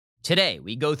Today,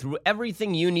 we go through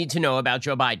everything you need to know about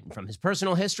Joe Biden, from his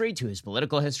personal history to his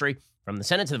political history, from the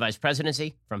Senate to the vice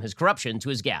presidency, from his corruption to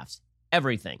his gaffes.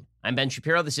 Everything. I'm Ben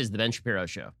Shapiro. This is The Ben Shapiro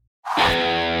Show.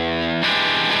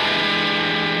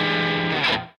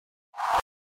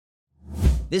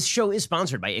 This show is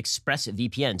sponsored by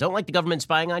ExpressVPN. Don't like the government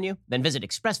spying on you? Then visit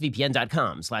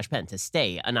expressvpn.com/pen to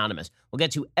stay anonymous. We'll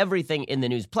get to everything in the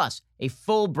news, plus a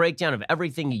full breakdown of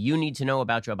everything you need to know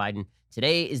about Joe Biden.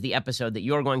 Today is the episode that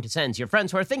you're going to send to your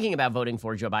friends who are thinking about voting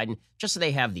for Joe Biden, just so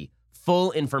they have the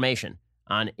full information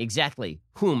on exactly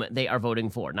whom they are voting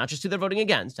for. Not just who they're voting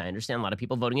against. I understand a lot of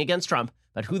people voting against Trump,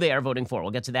 but who they are voting for.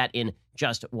 We'll get to that in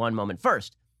just one moment.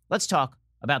 First, let's talk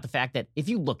about the fact that if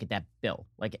you look at that bill,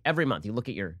 like every month, you look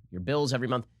at your bills every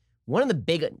month, one of the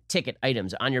big ticket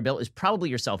items on your bill is probably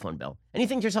your cell phone bill. And you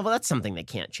think to yourself, well, that's something that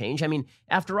can't change. I mean,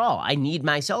 after all, I need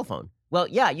my cell phone. Well,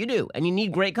 yeah, you do, and you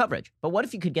need great coverage. But what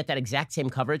if you could get that exact same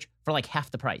coverage for like half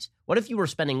the price? What if you were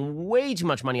spending way too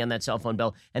much money on that cell phone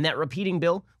bill and that repeating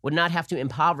bill would not have to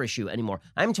impoverish you anymore?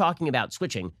 I'm talking about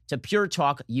switching to Pure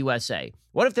Talk USA.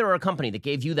 What if there were a company that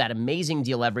gave you that amazing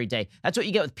deal every day? That's what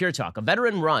you get with Pure Talk, a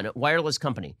veteran-run wireless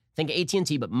company. Think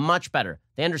AT&T, but much better.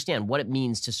 They understand what it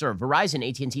means to serve. Verizon,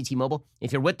 AT&T, T-Mobile,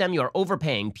 if you're with them, you are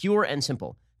overpaying, pure and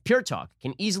simple. Pure Talk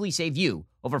can easily save you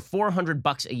over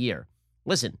 $400 a year.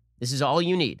 Listen, this is all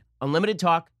you need. Unlimited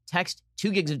talk, text,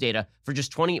 2 gigs of data for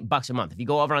just $20 a month. If you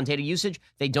go over on data usage,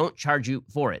 they don't charge you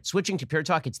for it. Switching to Pure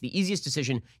Talk, it's the easiest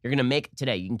decision you're going to make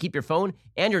today. You can keep your phone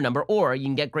and your number, or you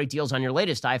can get great deals on your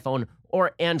latest iPhone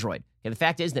or Android. Okay, the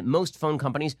fact is that most phone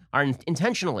companies are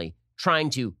intentionally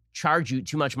trying to charge you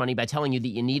too much money by telling you that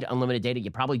you need unlimited data. You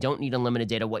probably don't need unlimited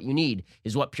data. What you need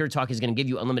is what Pure Talk is going to give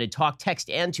you: unlimited talk, text,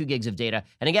 and 2 gigs of data.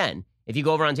 And again, if you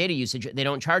go over on data usage, they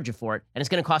don't charge you for it, and it's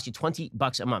going to cost you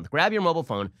 $20 a month. Grab your mobile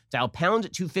phone, dial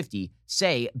pound 250,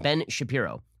 say Ben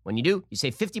Shapiro. When you do, you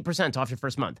save 50% off your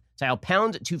first month. Dial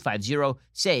pound 250,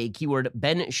 say keyword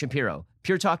Ben Shapiro.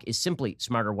 Pure Talk is simply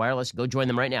smarter wireless. Go join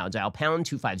them right now. Dial pound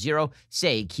 250,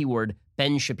 say keyword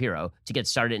Ben Shapiro to get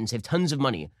started and save tons of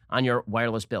money on your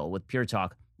wireless bill with Pure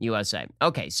Talk USA.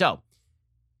 Okay, so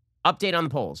update on the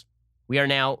polls. We are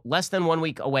now less than 1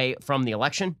 week away from the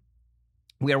election.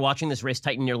 We are watching this race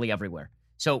tighten nearly everywhere.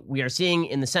 So we are seeing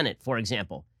in the Senate, for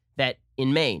example, that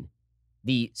in Maine,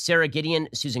 the Sarah Gideon,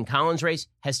 Susan Collins race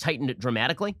has tightened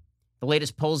dramatically. The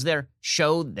latest polls there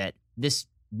show that this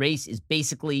race is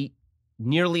basically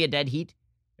nearly a dead heat.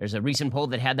 There's a recent poll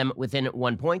that had them within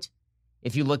 1 point.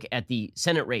 If you look at the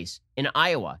Senate race in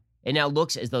Iowa, it now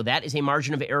looks as though that is a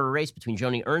margin of error race between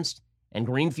Joni Ernst and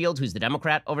Greenfield, who's the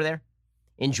Democrat over there.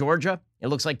 In Georgia, it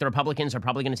looks like the Republicans are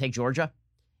probably going to take Georgia.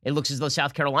 It looks as though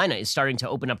South Carolina is starting to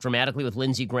open up dramatically, with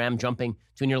Lindsey Graham jumping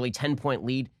to a nearly 10-point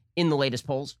lead in the latest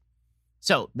polls.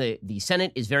 So the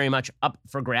Senate is very much up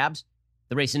for grabs.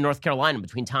 The race in North Carolina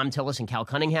between Tom Tillis and Cal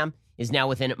Cunningham is now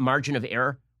within margin of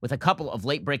error, with a couple of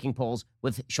late-breaking polls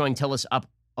with showing Tillis up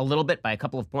a little bit by a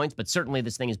couple of points, but certainly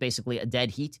this thing is basically a dead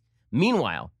heat.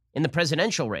 Meanwhile, in the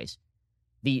presidential race,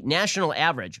 the national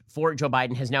average for Joe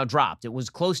Biden has now dropped. It was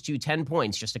close to 10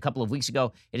 points just a couple of weeks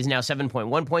ago. It is now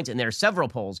 7.1 points, and there are several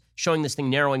polls showing this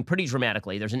thing narrowing pretty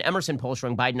dramatically. There's an Emerson poll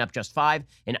showing Biden up just 5,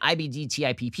 an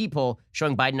IBD-TIPP poll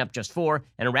showing Biden up just 4,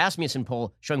 and a Rasmussen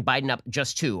poll showing Biden up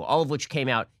just 2, all of which came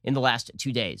out in the last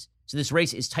 2 days. So this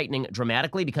race is tightening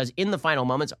dramatically because in the final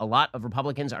moments, a lot of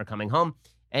Republicans are coming home,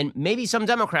 and maybe some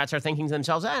Democrats are thinking to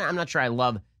themselves, I'm not sure I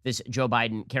love this Joe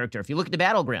Biden character. If you look at the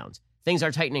battlegrounds, things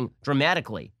are tightening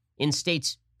dramatically in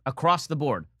states across the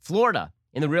board. Florida,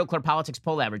 in the Real Clear Politics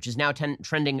poll average, is now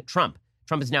trending Trump.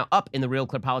 Trump is now up in the Real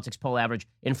Clear Politics poll average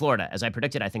in Florida. As I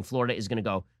predicted, I think Florida is going to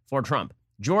go for Trump.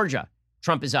 Georgia,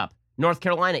 Trump is up. North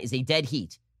Carolina is a dead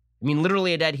heat. I mean,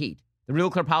 literally a dead heat. The Real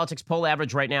Clear Politics poll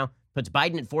average right now puts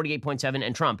Biden at 48.7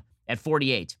 and Trump at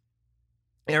 48.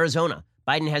 Arizona,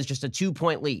 Biden has just a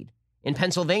 2-point lead. In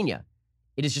Pennsylvania,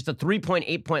 it is just a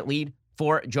 3.8-point lead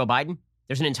for Joe Biden.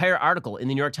 There's an entire article in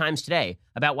the New York Times today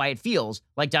about why it feels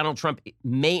like Donald Trump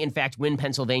may, in fact, win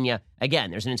Pennsylvania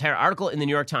again. There's an entire article in the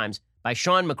New York Times by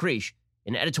Sean McCreish,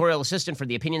 an editorial assistant for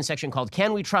the opinion section, called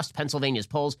 "Can We Trust Pennsylvania's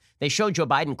Polls?" They show Joe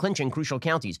Biden clinching crucial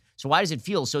counties. So why does it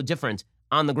feel so different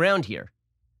on the ground here?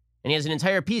 And he has an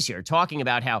entire piece here talking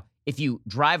about how if you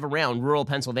drive around rural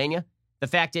Pennsylvania, the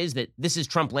fact is that this is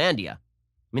Trumplandia.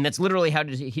 I mean, that's literally how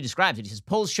he describes it. He says,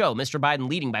 polls show Mr. Biden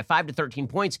leading by 5 to 13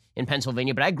 points in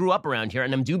Pennsylvania, but I grew up around here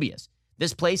and I'm dubious.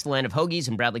 This place, the land of hoagies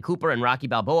and Bradley Cooper and Rocky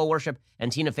Balboa worship and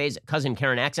Tina Fey's cousin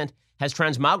Karen accent, has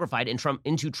transmogrified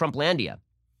into Trumplandia.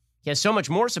 He has so much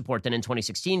more support than in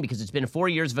 2016 because it's been 4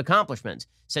 years of accomplishments,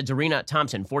 said Dorena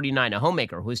Thompson, 49, a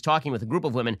homemaker who is talking with a group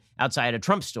of women outside a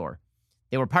Trump store.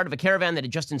 They were part of a caravan that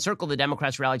had just encircled the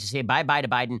Democrats' rally to say bye-bye to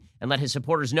Biden and let his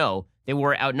supporters know they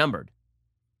were outnumbered.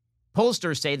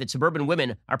 Pollsters say that suburban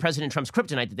women are President Trump's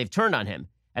kryptonite, that they've turned on him.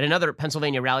 At another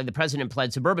Pennsylvania rally, the president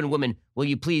pled, "Suburban women, will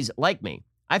you please like me?"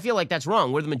 I feel like that's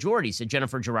wrong. We're the majority, said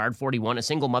Jennifer Gerard, 41, a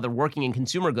single mother working in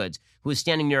consumer goods, who was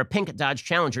standing near a pink Dodge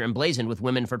Challenger emblazoned with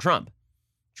Women for Trump.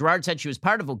 Gerard said she was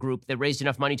part of a group that raised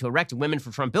enough money to erect a Women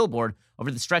for Trump billboard over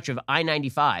the stretch of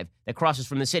I-95 that crosses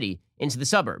from the city into the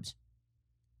suburbs.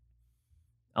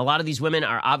 A lot of these women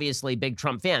are obviously big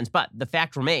Trump fans, but the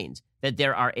fact remains that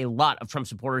there are a lot of Trump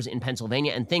supporters in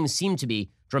Pennsylvania, and things seem to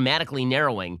be dramatically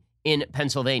narrowing in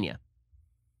Pennsylvania.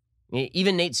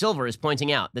 Even Nate Silver is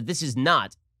pointing out that this is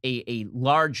not a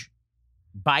large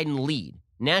Biden lead.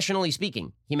 Nationally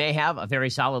speaking, he may have a very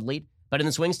solid lead, but in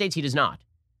the swing states, he does not.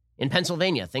 In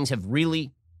Pennsylvania, things have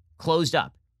really closed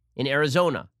up. In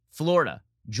Arizona, Florida,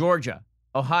 Georgia,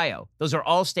 Ohio, those are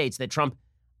all states that Trump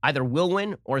either will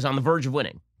win or is on the verge of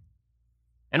winning.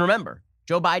 And remember,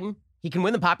 Joe Biden, he can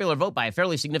win the popular vote by a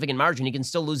fairly significant margin. He can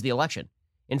still lose the election.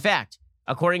 In fact,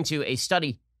 according to a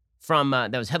study from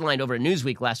that was headlined over at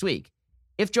Newsweek last week,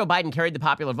 if Joe Biden carried the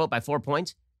popular vote by 4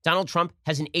 points, Donald Trump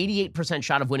has an 88%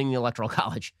 shot of winning the Electoral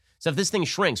College. So if this thing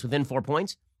shrinks within 4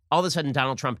 points, all of a sudden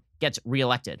Donald Trump gets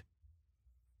reelected.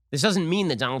 This doesn't mean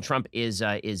that Donald Trump is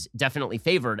definitely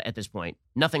favored at this point.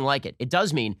 Nothing like it. It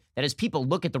does mean that as people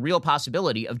look at the real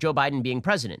possibility of Joe Biden being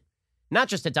president, not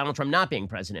just at Donald Trump not being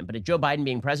president, but at Joe Biden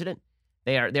being president,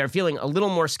 they are feeling a little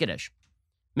more skittish.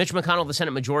 Mitch McConnell, the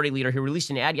Senate Majority Leader, he released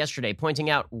an ad yesterday pointing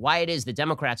out why it is that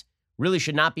Democrats really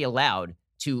should not be allowed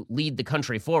to lead the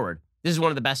country forward. This is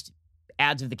one of the best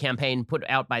ads of the campaign put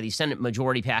out by the Senate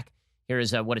Majority PAC. Here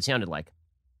is what it sounded like.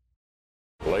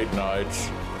 Late nights,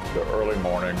 the early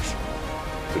mornings,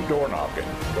 the door knocking,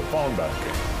 the phone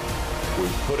banking.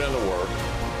 We've put in the work.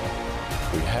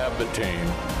 We have the team.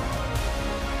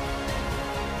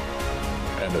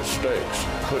 And the stakes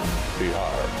couldn't be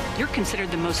higher. You're considered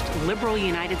the most liberal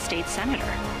United States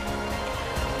senator.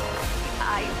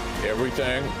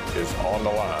 Everything is on the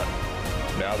line.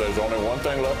 Now there's only one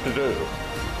thing left to do.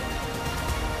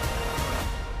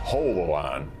 Hold the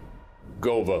line.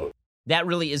 Go vote. That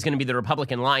really is going to be the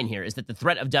Republican line here, is that the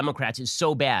threat of Democrats is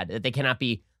so bad that they cannot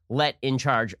be let in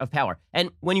charge of power.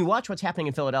 And when you watch what's happening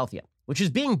in Philadelphia, which is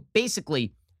being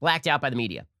basically blacked out by the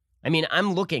media. I mean,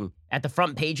 I'm looking at the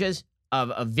front pages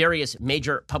of various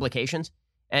major publications,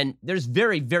 and there's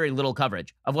very, very little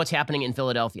coverage of what's happening in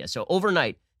Philadelphia. So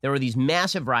overnight, there were these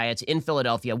massive riots in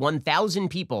Philadelphia. 1,000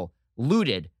 people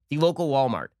looted the local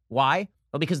Walmart. Why?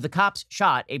 Well, because the cops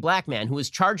shot a black man who was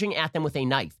charging at them with a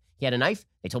knife. He had a knife.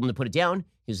 They told him to put it down.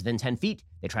 He was within 10 feet.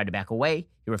 They tried to back away.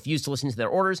 He refused to listen to their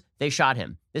orders. They shot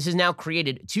him. This has now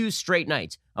created 2 straight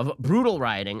nights of brutal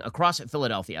rioting across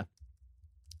Philadelphia.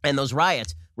 And those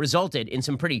riots resulted in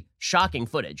some pretty shocking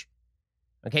footage.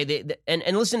 Okay,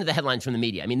 and listen to the headlines from the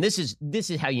media. I mean, this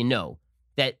is how you know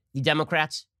that the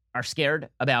Democrats are scared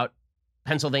about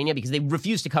Pennsylvania, because they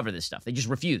refuse to cover this stuff. They just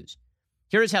refuse.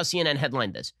 Here is how CNN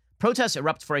headlined this. Protests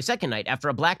erupt for a second night after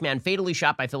a black man fatally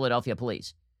shot by Philadelphia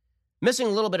police. Missing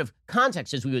a little bit of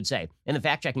context, as we would say, in the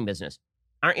fact-checking business,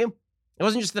 aren't you? It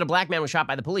wasn't just that a black man was shot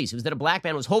by the police. It was that a black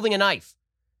man was holding a knife,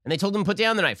 and they told him to put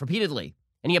down the knife repeatedly,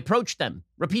 and he approached them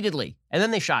repeatedly, and then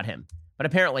they shot him. But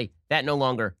apparently, that no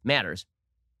longer matters.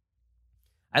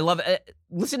 I love it.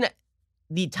 Listen to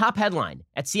the top headline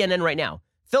at CNN right now.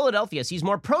 Philadelphia sees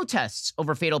more protests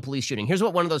over fatal police shooting. Here's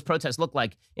what one of those protests looked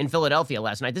like in Philadelphia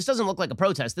last night. This doesn't look like a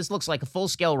protest. This looks like a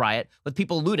full-scale riot with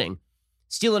people looting,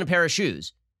 stealing a pair of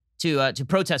shoes to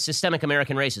protest systemic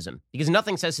American racism. Because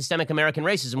nothing says systemic American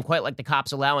racism quite like the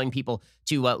cops allowing people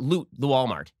to loot the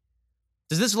Walmart.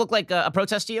 Does this look like a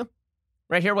protest to you?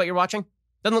 Right here, what you're watching?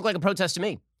 Doesn't look like a protest to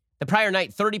me. The prior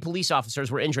night, 30 police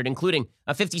officers were injured, including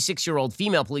a 56-year-old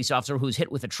female police officer who was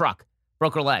hit with a truck,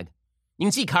 broke her leg. You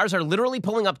can see cars are literally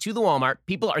pulling up to the Walmart.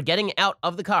 People are getting out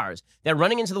of the cars. They're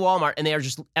running into the Walmart, and they are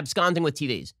just absconding with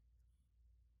TVs.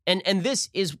 And this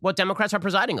is what Democrats are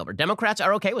presiding over. Democrats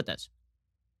are okay with this.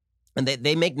 And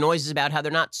they make noises about how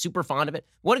they're not super fond of it.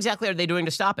 What exactly are they doing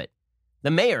to stop it? The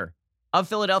mayor of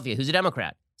Philadelphia, who's a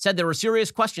Democrat, said there were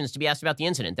serious questions to be asked about the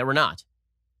incident. There were not.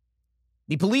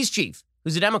 The police chief,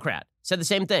 who's a Democrat, said the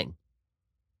same thing.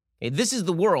 Okay, this is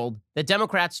the world that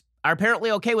Democrats are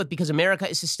apparently okay with because America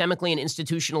is systemically and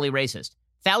institutionally racist.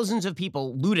 Thousands of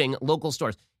people looting local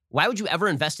stores. Why would you ever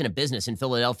invest in a business in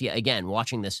Philadelphia again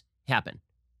watching this happen?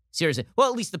 Seriously. Well,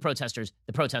 at least the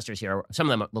protesters here, some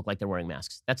of them look like they're wearing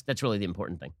masks. That's really the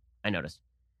important thing, I noticed.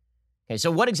 Okay, so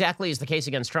what exactly is the case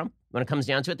against Trump when it comes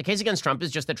down to it? The case against Trump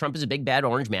is just that Trump is a big, bad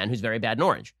orange man who's very bad in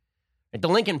orange, The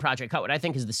Lincoln Project cut what I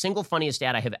think is the single funniest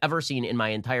ad I have ever seen in my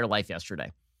entire life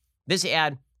yesterday. This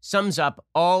ad sums up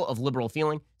all of liberal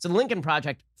feeling. So the Lincoln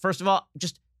Project, first of all,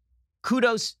 just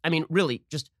kudos. I mean, really,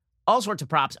 just all sorts of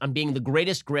props on being the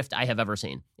greatest grift I have ever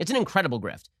seen. It's an incredible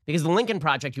grift because the Lincoln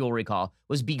Project, you will recall,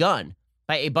 was begun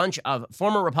by a bunch of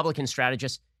former Republican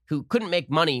strategists who couldn't make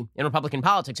money in Republican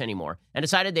politics anymore and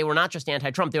decided they were not just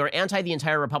anti-Trump, they were anti the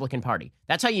entire Republican Party.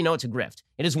 That's how you know it's a grift.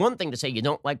 It is one thing to say you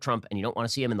don't like Trump and you don't want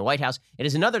to see him in the White House. It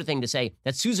is another thing to say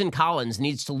that Susan Collins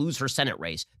needs to lose her Senate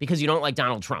race because you don't like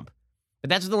Donald Trump. But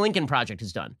that's what the Lincoln Project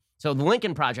has done. So the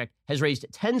Lincoln Project has raised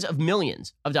tens of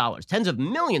millions of dollars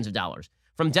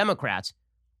from Democrats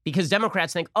because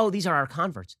Democrats think, oh, these are our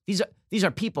converts. These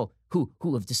are people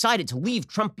who have decided to leave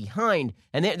Trump behind,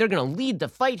 and they're going to lead the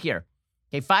fight here.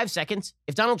 Okay, 5 seconds.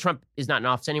 If Donald Trump is not in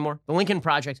office anymore, the Lincoln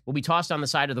Project will be tossed on the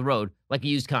side of the road like a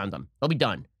used condom. They'll be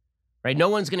done, right? No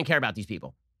one's going to care about these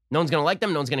people. No one's going to like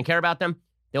them. No one's going to care about them.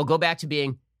 They'll go back to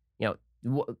being,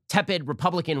 tepid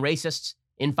Republican racists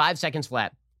in 5 seconds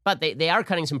flat. But they are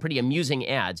cutting some pretty amusing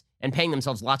ads and paying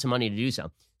themselves lots of money to do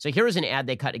so. So here is an ad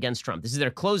they cut against Trump. This is their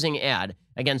closing ad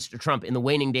against Trump in the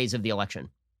waning days of the election.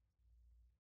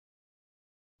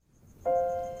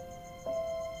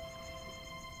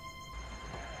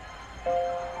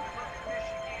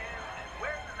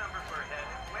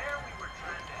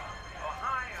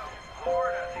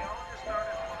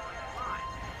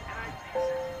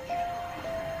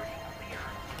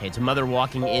 Okay, it's a mother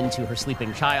walking into her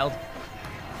sleeping child.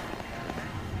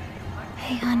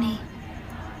 Hey, honey.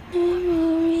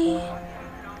 Mommy.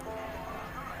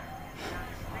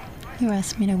 You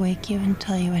asked me to wake you and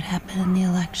tell you what happened in the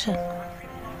election.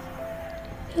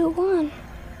 Who won?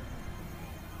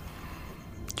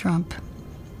 Trump.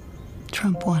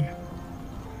 Trump won.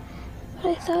 But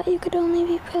I thought you could only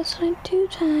be president 2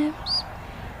 times.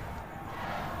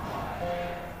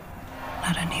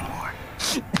 Not anymore.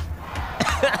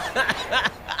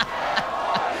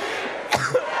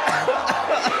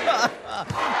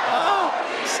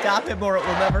 Stop him or it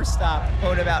will never stop.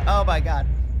 Quote about, oh my God,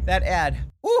 that ad.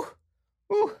 Ooh,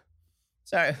 ooh,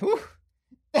 sorry, ooh.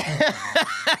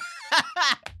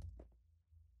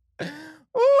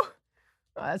 Ooh.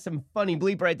 Oh, that's some funny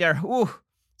bleep right there. Ooh.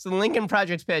 So the Lincoln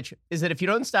Project's pitch is that if you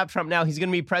don't stop Trump now, he's going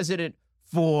to be president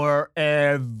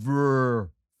forever.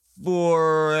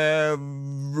 Forever.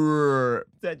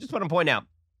 I just want to point out,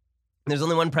 there's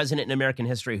only one president in American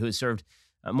history who has served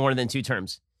more than 2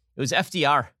 terms. It was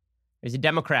FDR. He was a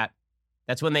Democrat.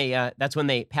 That's when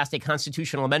they passed a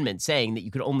constitutional amendment saying that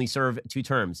you could only serve 2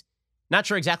 terms. Not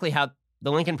sure exactly how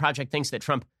the Lincoln Project thinks that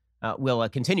Trump will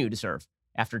continue to serve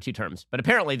after 2 terms, but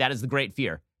apparently that is the great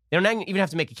fear. They don't even have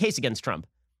to make a case against Trump.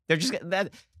 They're just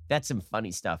that's some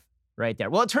funny stuff right there.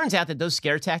 Well, it turns out that those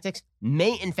scare tactics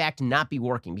may in fact not be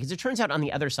working because it turns out on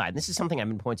the other side, and this is something I've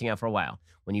been pointing out for a while,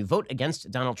 when you vote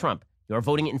against Donald Trump, you are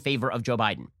voting in favor of Joe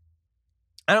Biden.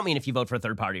 I don't mean if you vote for a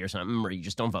third party or something, or you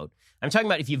just don't vote. I'm talking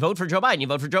about if you vote for Joe Biden, you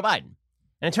vote for Joe Biden.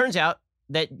 And it turns out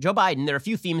that Joe Biden, there are a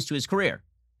few themes to his career,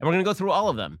 and we're going to go through all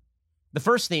of them. The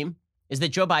first theme is that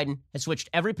Joe Biden has switched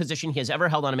every position he has ever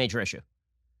held on a major issue.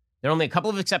 There are only a couple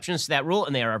of exceptions to that rule,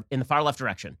 and they are in the far left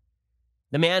direction.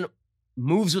 The man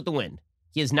moves with the wind.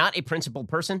 He is not a principled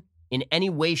person in any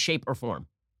way, shape, or form.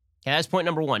 Okay, that's point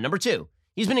number 1. Number 2,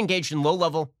 he's been engaged in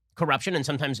low-level corruption and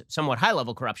sometimes somewhat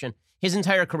high-level corruption his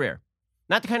entire career.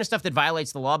 Not the kind of stuff that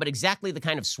violates the law, but exactly the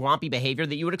kind of swampy behavior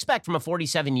that you would expect from a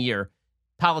 47-year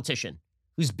politician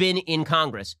who's been in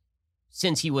Congress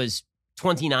since he was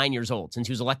 29 years old, since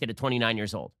he was elected at 29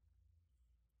 years old.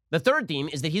 The third theme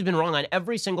is that he's been wrong on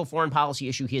every single foreign policy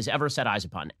issue he has ever set eyes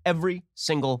upon. Every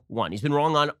single one. He's been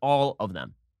wrong on all of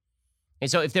them.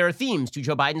 And so if there are themes to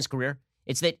Joe Biden's career,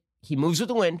 it's that he moves with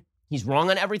the wind, he's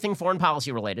wrong on everything foreign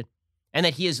policy related, and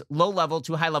that he is low-level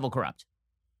to high-level corrupt.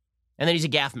 And then he's a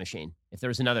gaffe machine, if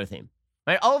there's another theme.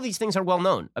 Right? All of these things are well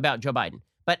known about Joe Biden.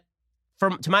 But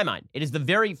to my mind, it is the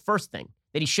very first thing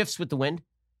that he shifts with the wind.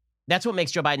 That's what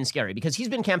makes Joe Biden scary, because he's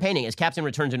been campaigning as Captain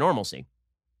Return to Normalcy.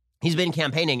 He's been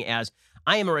campaigning as,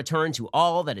 I am a return to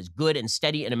all that is good and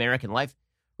steady in American life.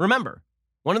 Remember,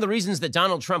 one of the reasons that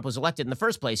Donald Trump was elected in the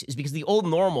first place is because the old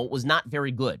normal was not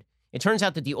very good. It turns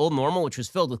out that the old normal, which was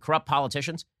filled with corrupt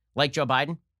politicians like Joe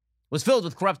Biden, was filled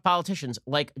with corrupt politicians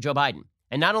like Joe Biden.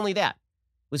 And not only that,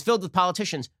 it was filled with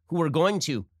politicians who were going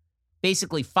to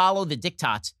basically follow the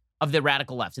diktats of the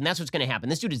radical left. And that's what's going to happen.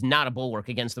 This dude is not a bulwark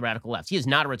against the radical left. He is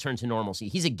not a return to normalcy.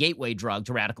 He's a gateway drug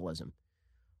to radicalism.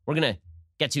 We're going to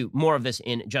get to more of this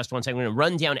in just 1 second. We're going to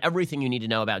run down everything you need to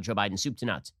know about Joe Biden, soup to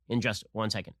nuts, in just 1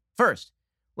 second. First,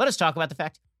 let us talk about the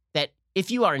fact that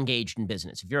if you are engaged in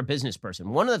business, if you're a business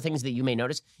person, one of the things that you may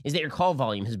notice is that your call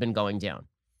volume has been going down.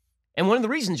 And one of the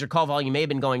reasons your call volume may have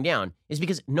been going down is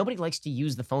because nobody likes to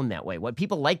use the phone that way. What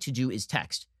people like to do is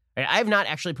text. Right? I have not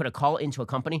actually put a call into a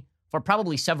company for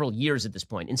probably several years at this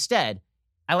point. Instead,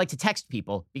 I like to text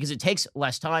people because it takes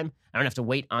less time. I don't have to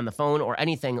wait on the phone or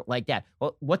anything like that.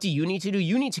 Well, what do you need to do?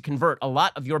 You need to convert a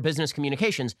lot of your business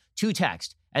communications to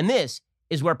text. And this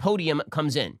is where Podium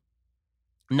comes in.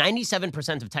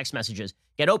 97% of text messages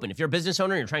get opened. If you're a business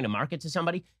owner and you're trying to market to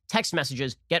somebody, text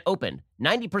messages get opened.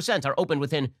 90% are opened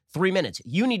within 3 minutes.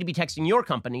 You need to be texting your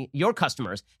company, your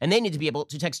customers, and they need to be able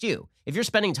to text you. If you're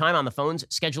spending time on the phones,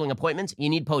 scheduling appointments, you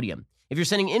need Podium. If you're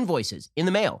sending invoices in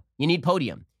the mail, you need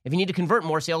Podium. If you need to convert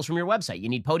more sales from your website, you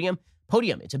need Podium.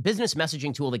 Podium, it's a business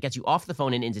messaging tool that gets you off the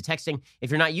phone and into texting.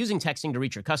 If you're not using texting to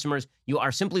reach your customers, you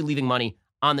are simply leaving money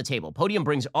on the table. Podium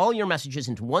brings all your messages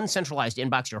into one centralized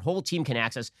inbox your whole team can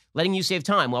access, letting you save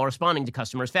time while responding to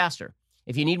customers faster.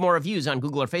 If you need more reviews on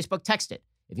Google or Facebook, text it.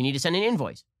 If you need to send an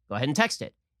invoice, go ahead and text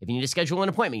it. If you need to schedule an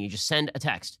appointment, you just send a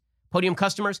text. Podium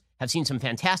customers have seen some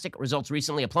fantastic results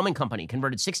recently. A plumbing company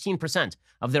converted 16%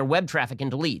 of their web traffic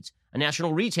into leads. A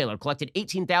national retailer collected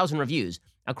 18,000 reviews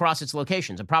across its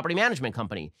locations. A property management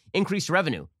company increased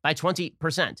revenue by 20%.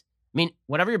 I mean,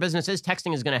 whatever your business is,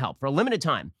 texting is going to help. For a limited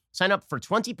time, sign up for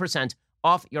 20%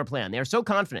 off your plan. They are so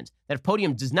confident that if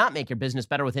Podium does not make your business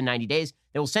better within 90 days,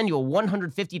 they will send you a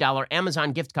 $150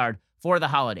 Amazon gift card for the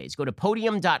holidays. Go to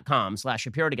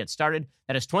podium.com/Shapiro to get started.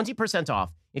 That is 20%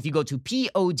 off if you go to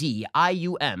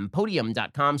PODIUM,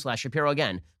 podium.com/Shapiro.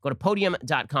 Again, go to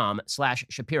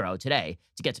podium.com/Shapiro today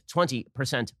to get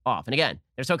 20% off. And again,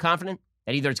 they're so confident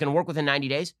that either it's going to work within 90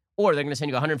 days or they're going to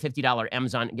send you a $150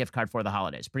 Amazon gift card for the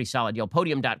holidays. Pretty solid deal.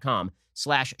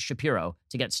 Podium.com/Shapiro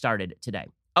to get started today.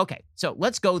 Okay, so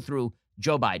let's go through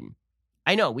Joe Biden.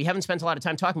 I know we haven't spent a lot of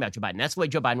time talking about Joe Biden. That's the way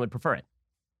Joe Biden would prefer it.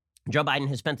 Joe Biden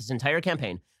has spent this entire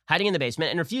campaign hiding in the basement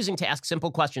and refusing to ask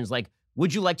simple questions like,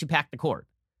 would you like to pack the court?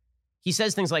 He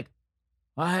says things like,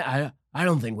 I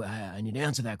don't think I need to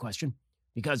answer that question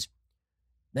because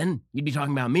then you'd be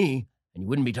talking about me and you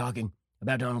wouldn't be talking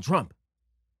about Donald Trump.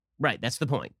 Right, that's the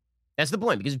point. That's the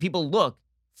point, because if people look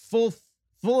full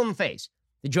in the face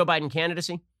the Joe Biden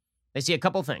candidacy, they see a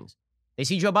couple things. They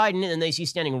see Joe Biden and they see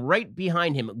standing right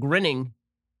behind him, grinning,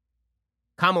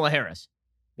 Kamala Harris,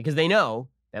 because they know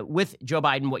that with Joe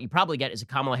Biden, what you probably get is a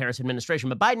Kamala Harris administration,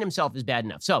 but Biden himself is bad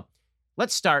enough. So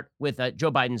let's start with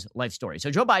Joe Biden's life story.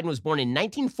 So Joe Biden was born in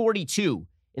 1942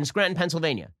 in Scranton,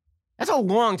 Pennsylvania. That's a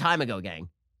long time ago, gang.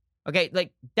 Okay,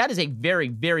 like that is a very,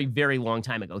 very, very long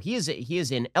time ago. He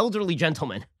is an elderly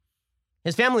gentleman.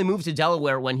 His family moved to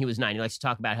Delaware when he was 9. He likes to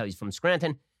talk about how he's from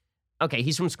Scranton. Okay,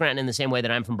 he's from Scranton in the same way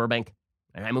that I'm from Burbank.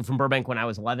 And I moved from Burbank when I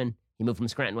was 11. He moved from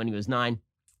Scranton when he was 9.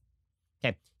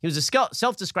 Okay, he was a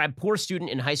self-described poor student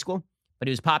in high school, but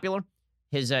he was popular.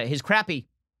 His crappy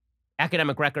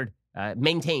academic record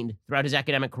maintained throughout his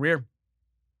academic career.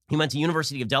 He went to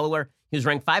University of Delaware. He was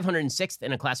ranked 506th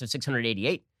in a class of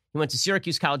 688. He went to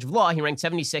Syracuse College of Law. He ranked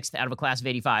 76th out of a class of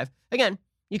 85. Again,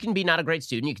 you can be not a great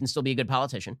student. You can still be a good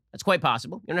politician. That's quite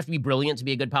possible. You don't have to be brilliant to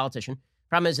be a good politician.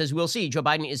 Problem is, as we'll see, Joe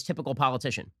Biden is typical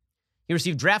politician. He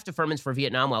received draft deferments for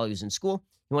Vietnam while he was in school.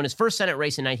 He won his first Senate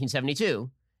race in 1972.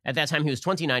 At that time, he was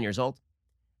 29 years old.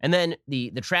 And then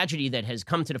the tragedy that has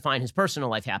come to define his personal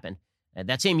life happened.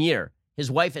 That same year,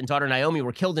 his wife and daughter Naomi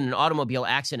were killed in an automobile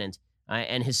accident,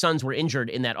 and his sons were injured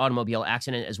in that automobile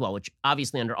accident as well, which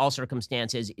obviously under all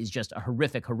circumstances is just a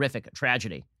horrific, horrific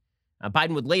tragedy.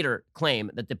 Biden would later claim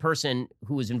that the person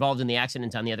who was involved in the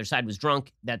accident on the other side was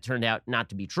drunk. That turned out not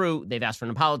to be true. They've asked for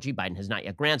an apology. Biden has not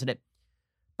yet granted it.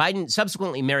 Biden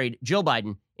subsequently married Jill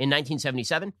Biden in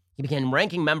 1977. He became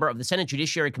ranking member of the Senate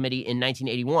Judiciary Committee in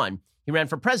 1981. He ran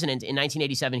for president in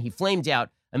 1987. He flamed out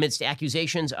amidst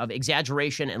accusations of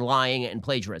exaggeration and lying and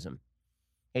plagiarism.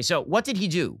 Okay, so what did he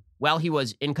do while he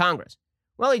was in Congress?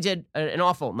 Well, he did an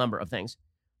awful number of things.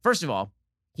 First of all,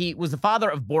 he was the father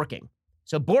of borking.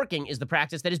 So borking is the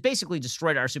practice that has basically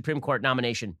destroyed our Supreme Court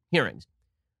nomination hearings,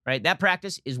 right? That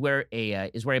practice is where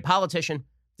a politician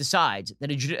decides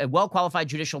that a well-qualified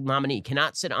judicial nominee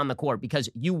cannot sit on the court because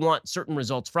you want certain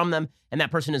results from them, and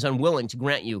that person is unwilling to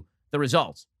grant you the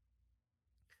results.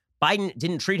 Biden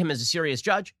didn't treat him as a serious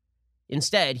judge.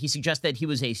 Instead, he suggested he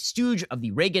was a stooge of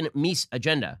the Reagan-Meese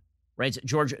agenda, writes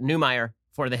George Neumeyer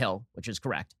for The Hill, which is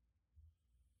correct.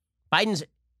 Biden's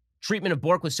treatment of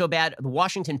Bork was so bad, the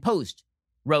Washington Post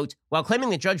wrote, while claiming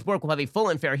that Judge Bork will have a full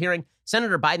and fair hearing,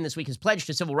 Senator Biden this week has pledged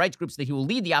to civil rights groups that he will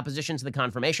lead the opposition to the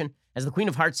confirmation. As the Queen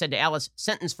of Hearts said to Alice,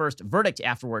 sentence first, verdict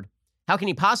afterward. How can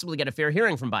he possibly get a fair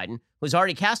hearing from Biden, who has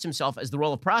already cast himself as the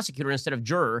role of prosecutor instead of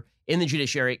juror in the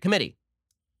Judiciary Committee?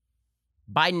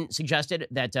 Biden suggested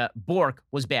that Bork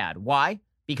was bad. Why?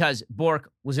 because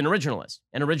Bork was an originalist,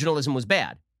 and originalism was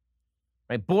bad.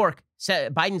 Right?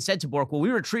 Biden said to Bork, will we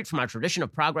retreat from our tradition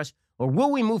of progress, or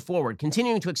will we move forward,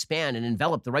 continuing to expand and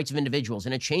envelop the rights of individuals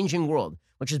in a changing world,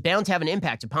 which is bound to have an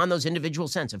impact upon those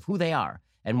individuals' sense of who they are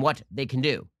and what they can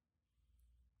do?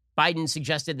 Biden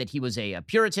suggested that he was a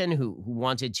Puritan who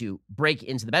wanted to break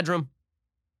into the bedroom.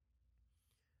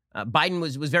 Biden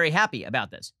was very happy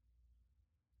about this,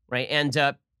 right?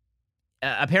 And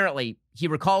apparently, he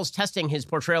recalls testing his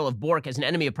portrayal of Bork as an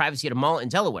enemy of privacy at a mall in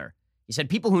Delaware. He said,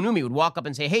 people who knew me would walk up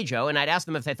and say, hey, Joe, and I'd ask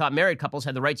them if they thought married couples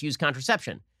had the right to use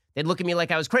contraception. They'd look at me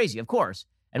like I was crazy, of course.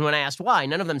 And when I asked why,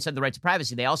 none of them said the right to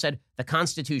privacy. They all said the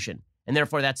Constitution. And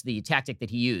therefore, that's the tactic that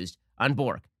he used on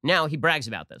Bork. Now, he brags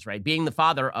about this, right? Being the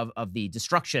father of the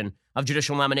destruction of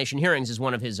judicial nomination hearings is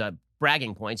one of his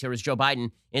bragging points. Here was Joe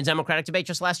Biden in Democratic debate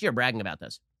just last year bragging about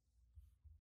this.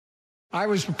 I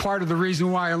was part of the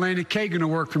reason why Elena Kagan, who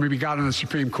worked for me, got on the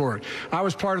Supreme Court. I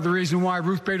was part of the reason why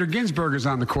Ruth Bader Ginsburg is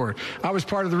on the court. I was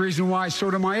part of the reason why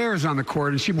Sotomayor is on the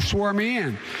court, and she swore me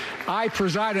in. I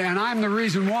presided, and I'm the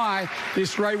reason why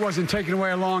this right wasn't taken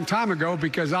away a long time ago,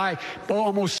 because I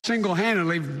almost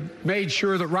single-handedly made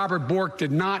sure that Robert Bork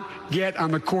did not get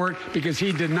on the court because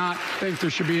he did not think there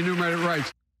should be enumerated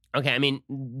rights. Okay, I mean,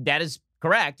 that is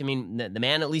correct. I mean, the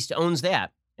man at least owns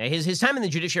that. His time in the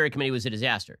Judiciary Committee was a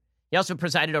disaster. He also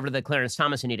presided over the Clarence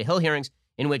Thomas and Anita Hill hearings,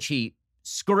 in which he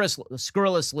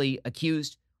scurrilously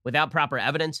accused, without proper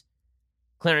evidence,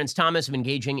 Clarence Thomas of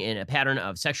engaging in a pattern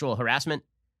of sexual harassment.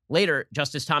 Later,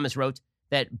 Justice Thomas wrote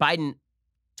that Biden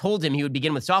told him he would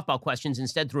begin with softball questions,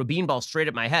 instead threw a beanball straight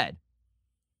at my head.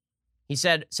 He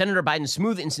said, Senator Biden's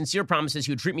smooth and sincere promises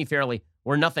he would treat me fairly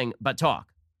were nothing but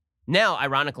talk. Now,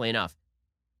 ironically enough,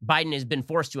 Biden has been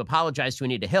forced to apologize to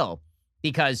Anita Hill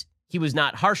because he was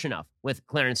not harsh enough with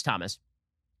Clarence Thomas.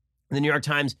 The New York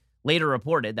Times later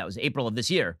reported, that was April of this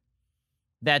year,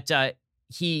 that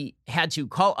he had to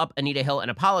call up Anita Hill and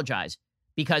apologize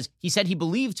because he said he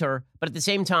believed her, but at the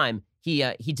same time, he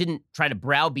didn't try to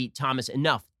browbeat Thomas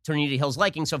enough to Anita Hill's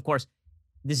liking. So, of course,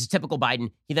 this is typical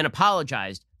Biden. He then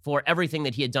apologized for everything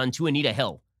that he had done to Anita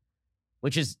Hill,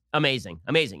 which is amazing.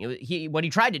 Amazing. What he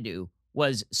tried to do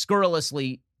was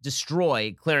scurrilously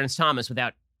destroy Clarence Thomas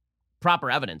without proper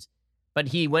evidence. But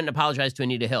he went and apologized to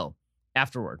Anita Hill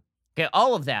afterward. Okay,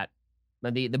 all of that,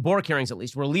 the Bork hearings at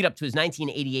least, were a lead up to his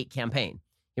 1988 campaign.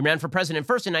 He ran for president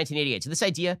first in 1988. So this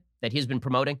idea that he's been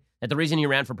promoting, that the reason he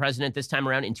ran for president this time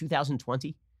around in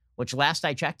 2020, which last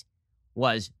I checked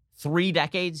was 3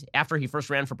 decades after he first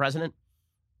ran for president,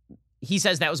 he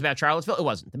says that was about Charlottesville. It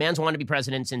wasn't. The man's wanted to be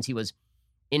president since he was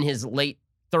in his late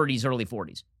 30s, early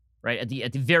 40s, right? At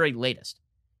the very latest.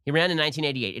 He ran in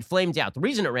 1988. It flamed out. The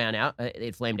reason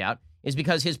it flamed out is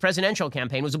because his presidential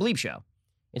campaign was a bleep show.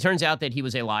 It turns out that he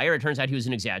was a liar. It turns out he was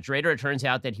an exaggerator. It turns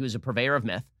out that he was a purveyor of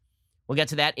myth. We'll get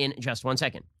to that in just 1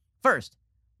 second. First,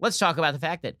 let's talk about the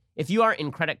fact that if you are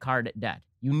in credit card debt,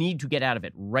 you need to get out of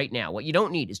it right now. What you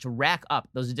don't need is to rack up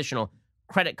those additional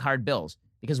credit card bills,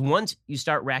 because once you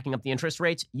start racking up the interest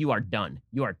rates, you are done.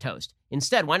 You are toast.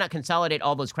 Instead, why not consolidate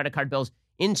all those credit card bills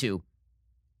into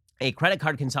a credit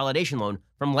card consolidation loan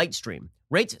from Lightstream?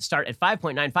 Rates start at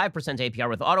 5.95% APR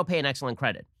with autopay and excellent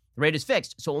credit. The rate is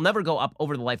fixed, so it will never go up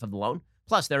over the life of the loan.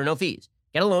 Plus, there are no fees.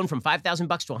 Get a loan from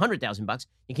 $5,000 to $100,000.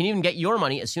 You can even get your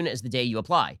money as soon as the day you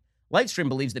apply. Lightstream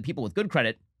believes that people with good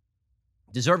credit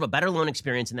deserve a better loan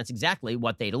experience, and that's exactly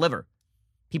what they deliver.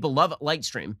 People love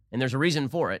Lightstream, and there's a reason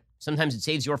for it. Sometimes it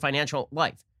saves your financial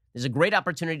life. There's a great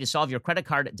opportunity to solve your credit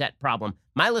card debt problem.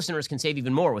 My listeners can save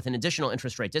even more with an additional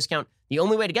interest rate discount. The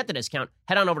only way to get the discount,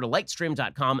 head on over to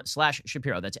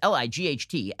lightstream.com/Shapiro. That's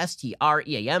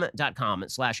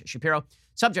LIGHTSTREAM.com/Shapiro.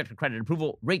 Subject to credit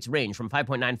approval, rates range from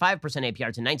 5.95%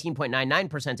 APR to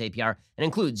 19.99% APR and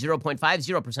include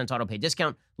 0.50% autopay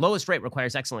discount. Lowest rate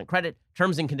requires excellent credit.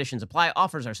 Terms and conditions apply.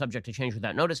 Offers are subject to change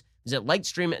without notice. Visit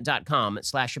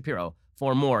lightstream.com/Shapiro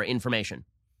for more information.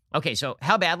 Okay, so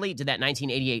how badly did that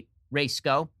 1988 race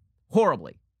go?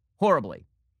 Horribly. Horribly.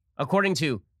 According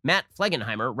to Matt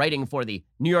Flegenheimer, writing for the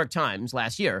New York Times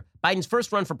last year, Biden's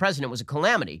first run for president was a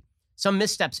calamity. Some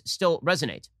missteps still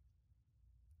resonate.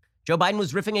 Joe Biden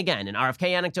was riffing again, an RFK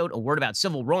anecdote, a word about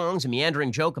civil wrongs, a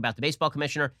meandering joke about the baseball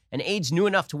commissioner, and aides knew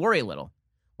enough to worry a little.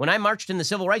 When I marched in the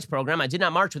civil rights program, I did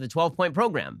not march with a 12-point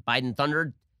program, Biden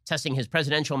thundered, testing his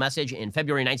presidential message in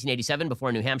February 1987 before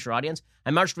a New Hampshire audience. I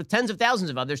marched with tens of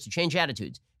thousands of others to change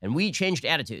attitudes, and we changed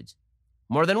attitudes.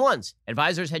 More than once,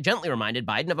 advisors had gently reminded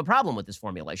Biden of a problem with this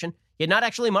formulation. He had not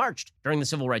actually marched during the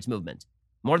civil rights movement.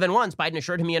 More than once, Biden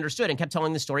assured him he understood and kept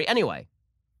telling the story anyway.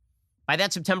 By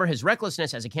that September, his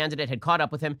recklessness as a candidate had caught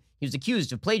up with him. He was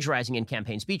accused of plagiarizing in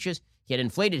campaign speeches. He had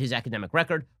inflated his academic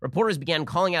record. Reporters began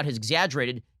calling out his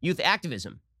exaggerated youth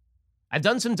activism. I've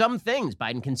done some dumb things,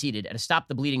 Biden conceded at a Stop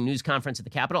the Bleeding news conference at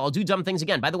the Capitol. I'll do dumb things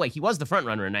again. By the way, he was the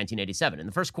frontrunner in 1987. In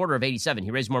the first quarter of 87,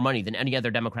 he raised more money than any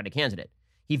other Democratic candidate.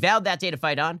 He vowed that day to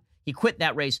fight on. He quit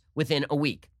that race within a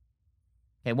week.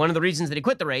 Okay, one of the reasons that he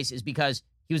quit the race is because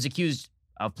he was accused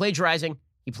of plagiarizing.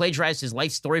 He plagiarized his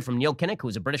life story from Neil Kinnock, who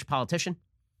was a British politician.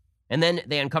 And then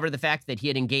they uncovered the fact that he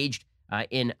had engaged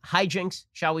in hijinks,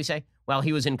 shall we say, while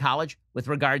he was in college with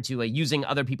regard to using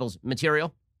other people's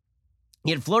material.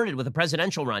 He had flirted with a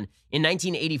presidential run in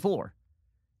 1984.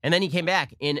 And then he came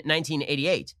back in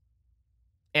 1988.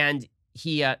 And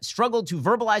he struggled to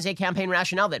verbalize a campaign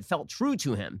rationale that felt true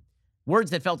to him, words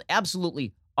that felt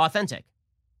absolutely authentic.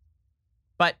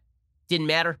 But didn't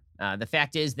matter. The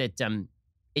fact is that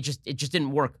it just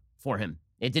didn't work for him.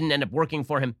 It didn't end up working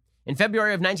for him. In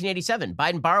February of 1987,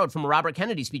 Biden borrowed from a Robert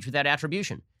Kennedy speech without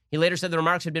attribution. He later said the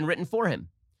remarks had been written for him.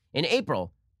 In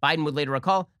April, Biden would later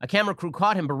recall, a camera crew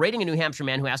caught him berating a New Hampshire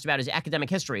man who asked about his academic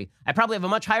history. I probably have a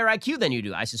much higher IQ than you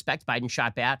do, I suspect, Biden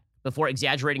shot back before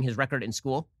exaggerating his record in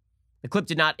school. The clip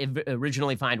did not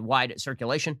originally find wide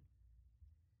circulation.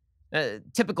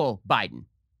 Typical Biden,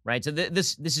 right? So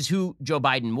this is who Joe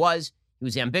Biden was. He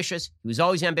was ambitious. He was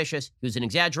always ambitious. He was an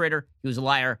exaggerator. He was a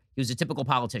liar. He was a typical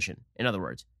politician, in other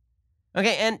words.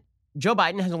 Okay, and Joe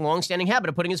Biden has a long-standing habit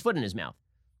of putting his foot in his mouth.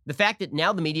 The fact that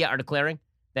now the media are declaring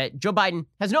that Joe Biden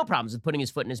has no problems with putting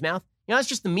his foot in his mouth, that's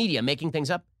just the media making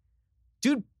things up.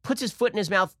 Dude puts his foot in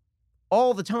his mouth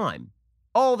all the time.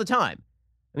 All the time.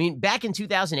 I mean, back in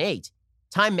 2008,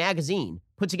 Time Magazine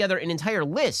put together an entire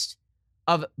list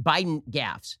of Biden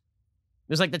gaffes. It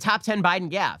was like the top 10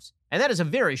 Biden gaffes. And that is a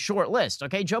very short list,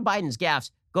 okay? Joe Biden's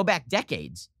gaffes go back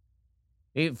decades.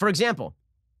 For example,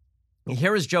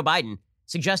 here is Joe Biden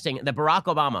suggesting that Barack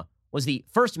Obama was the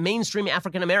first mainstream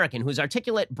African-American who's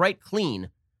articulate, bright, clean.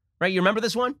 Right? You remember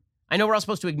this one? I know we're all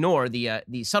supposed to ignore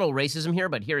the subtle racism here,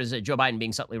 but here is Joe Biden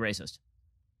being subtly racist.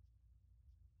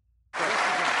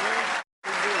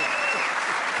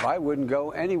 I wouldn't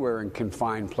go anywhere in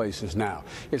confined places now.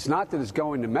 It's not that it's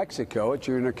going to Mexico. It's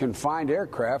you're in a confined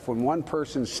aircraft. When one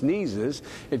person sneezes,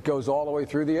 it goes all the way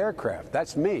through the aircraft.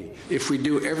 That's me. If we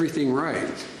do everything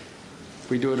right,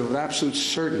 we do it with absolute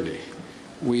certainty.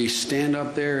 We stand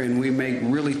up there and we make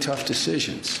really tough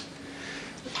decisions.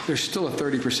 There's still a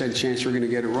 30% chance we're going to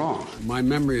get it wrong. My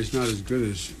memory is not as good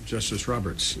as Justice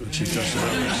Roberts, Chief Justice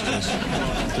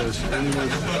Roberts. Does anyone?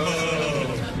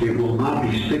 It will not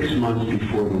be 6 months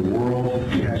before the world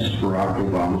tests Barack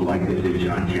Obama like they did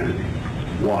John Kennedy.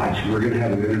 Watch, we're going to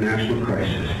have an international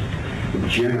crisis, a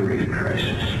generated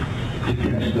crisis, to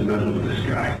test the mettle of this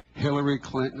guy. Hillary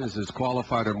Clinton is as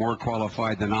qualified or more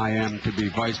qualified than I am to be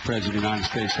Vice President of the United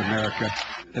States of America.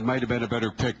 It might have been a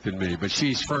better pick than me, but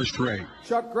she's first rate.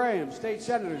 Chuck Graham, state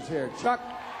senator's here. Chuck,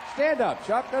 stand up.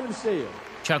 Chuck, let him see you.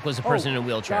 Chuck was a person in a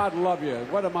wheelchair. God love you.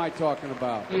 What am I talking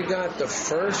about? You got the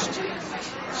first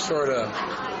sort of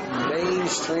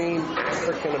mainstream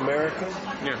African American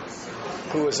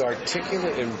who is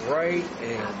articulate and bright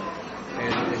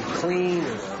and clean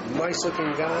and a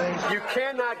nice-looking guy. You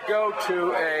cannot go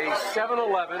to a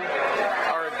 7-Eleven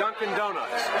or a Dunkin'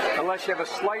 Donuts unless you have a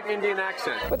slight Indian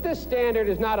accent. But this standard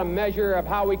is not a measure of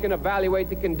how we can evaluate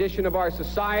the condition of our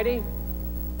society.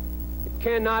 It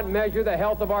cannot measure the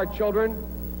health of our children,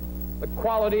 the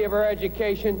quality of our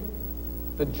education,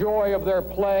 the joy of their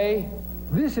play.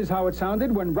 This is how it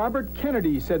sounded when Robert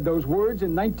Kennedy said those words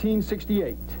in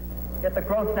 1968. Yet the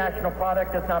gross national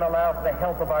product does not allow for the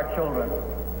health of our children,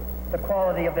 the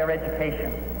quality of their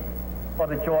education, or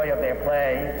the joy of their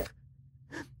play.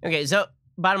 Okay, so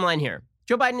bottom line here.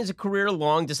 Joe Biden is a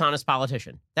career-long dishonest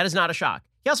politician. That is not a shock.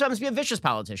 He also happens to be a vicious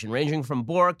politician, ranging from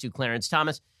Bork to Clarence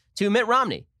Thomas to Mitt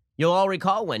Romney. You'll all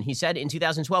recall when he said in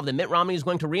 2012 that Mitt Romney was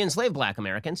going to re-enslave black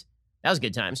Americans. That was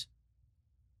good times.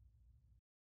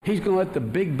 He's going to let the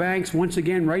big banks once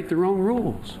again write their own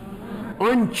rules.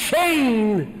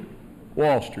 Unchain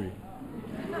Wall Street.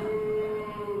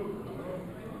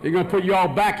 They're going to put you all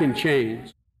back in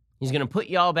chains. He's going to put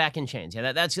you all back in chains.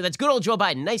 Yeah, that's good old Joe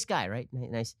Biden. Nice guy, right?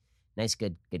 Nice,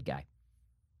 good guy.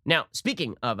 Now,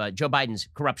 speaking of Joe Biden's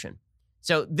corruption,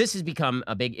 so this has become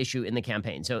a big issue in the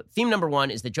campaign. So theme number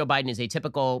one is that Joe Biden is a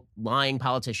typical lying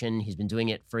politician. He's been doing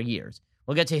it for years.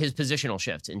 We'll get to his positional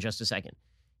shifts in just a second.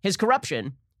 His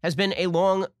corruption has been a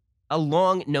long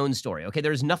known story. Okay,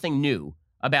 there's nothing new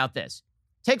about this.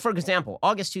 Take, for example,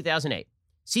 August 2008.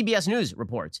 CBS News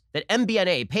reports that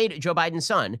MBNA paid Joe Biden's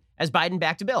son as Biden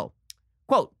backed a bill.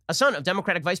 Quote, a son of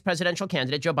Democratic vice presidential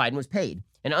candidate Joe Biden was paid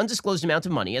an undisclosed amount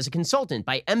of money as a consultant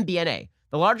by MBNA,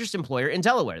 the largest employer in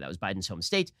Delaware, that was Biden's home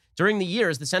state, during the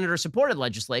years the senator supported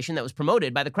legislation that was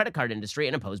promoted by the credit card industry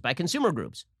and opposed by consumer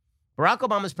groups. Barack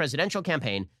Obama's presidential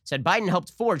campaign said Biden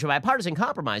helped forge a bipartisan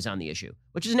compromise on the issue,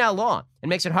 which is now law and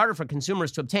makes it harder for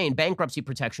consumers to obtain bankruptcy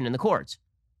protection in the courts.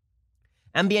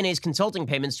 MBNA's consulting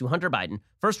payments to Hunter Biden,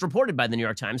 first reported by the New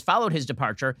York Times, followed his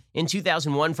departure in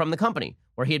 2001 from the company,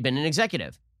 where he had been an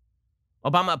executive.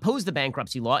 Obama opposed the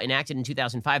bankruptcy law enacted in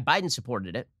 2005. Biden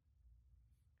supported it.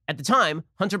 At the time,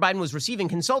 Hunter Biden was receiving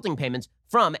consulting payments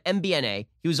from MBNA.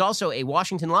 He was also a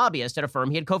Washington lobbyist at a firm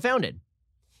he had co-founded.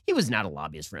 He was not a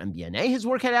lobbyist for MBNA. His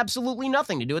work had absolutely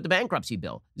nothing to do with the bankruptcy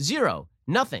bill. Zero.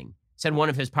 Nothing, said one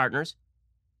of his partners.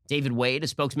 David Wade, a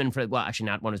spokesman for, well, actually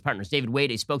not one of his partners, David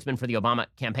Wade, a spokesman for the Obama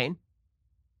campaign.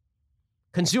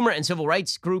 Consumer and civil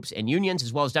rights groups and unions,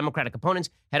 as well as Democratic opponents,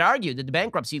 had argued that the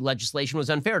bankruptcy legislation was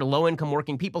unfair to low-income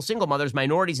working people, single mothers,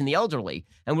 minorities, and the elderly,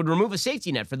 and would remove a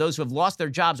safety net for those who have lost their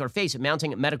jobs or face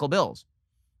mounting medical bills.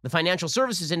 The financial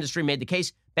services industry made the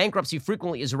case bankruptcy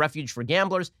frequently is a refuge for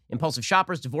gamblers, impulsive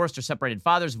shoppers, divorced or separated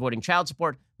fathers avoiding child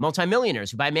support,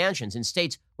 multimillionaires who buy mansions in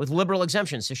states with liberal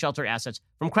exemptions to shelter assets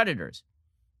from creditors.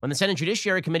 When the Senate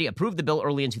Judiciary Committee approved the bill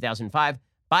early in 2005,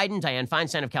 Biden, Dianne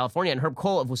Feinstein of California, and Herb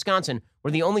Kohl of Wisconsin were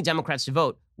the only Democrats to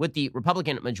vote with the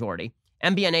Republican majority.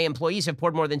 MBNA employees have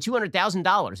poured more than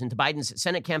 $200,000 into Biden's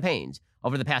Senate campaigns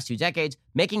over the past 2 decades,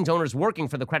 making donors working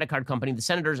for the credit card company the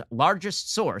senator's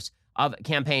largest source of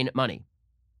campaign money.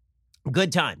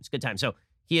 Good times, good times. So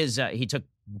he took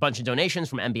a bunch of donations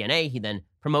from MBNA. He then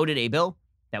promoted a bill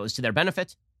that was to their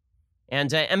benefit. And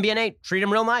MBNA treated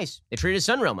him real nice. They treated his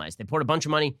son real nice. They poured a bunch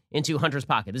of money into Hunter's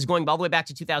pocket. This is going all the way back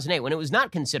to 2008, when it was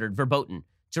not considered verboten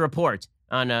to report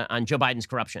on Joe Biden's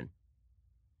corruption.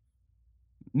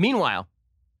 Meanwhile,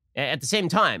 at the same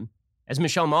time, as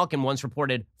Michelle Malkin once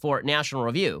reported for National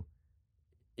Review,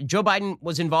 Joe Biden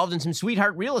was involved in some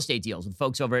sweetheart real estate deals with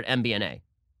folks over at MBNA.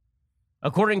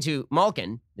 According to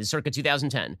Malkin, this is circa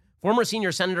 2010, former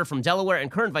senior senator from Delaware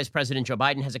and current Vice President Joe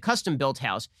Biden has a custom-built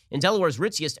house in Delaware's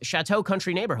ritziest Chateau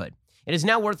Country neighborhood. It is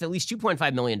now worth at least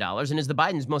 $2.5 million and is the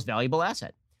Biden's most valuable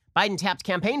asset. Biden tapped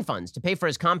campaign funds to pay for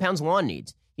his compound's lawn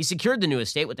needs. He secured the new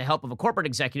estate with the help of a corporate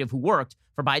executive who worked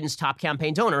for Biden's top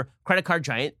campaign donor, credit card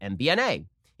giant MBNA.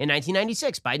 In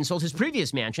 1996, Biden sold his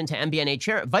previous mansion to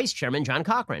MBNA Vice Chairman John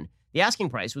Cochran. The asking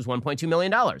price was $1.2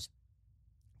 million.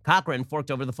 Cochran forked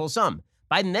over the full sum.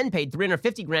 Biden then paid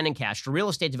 $350,000 in cash to real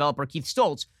estate developer Keith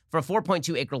Stoltz for a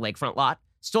 4.2-acre lakefront lot.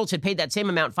 Stoltz had paid that same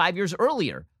amount 5 years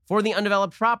earlier for the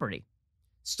undeveloped property.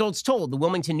 Stoltz told the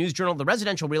Wilmington News Journal the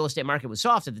residential real estate market was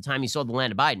soft at the time he sold the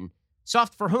land to Biden.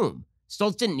 Soft for whom?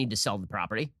 Stoltz didn't need to sell the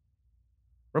property.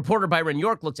 Reporter Byron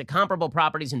York looked at comparable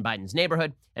properties in Biden's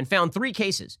neighborhood and found three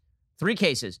cases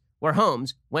where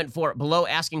homes went for below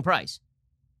asking price.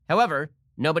 However,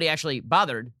 nobody actually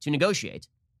bothered to negotiate.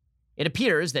 It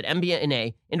appears that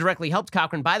MBNA indirectly helped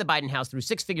Cochran buy the Biden house through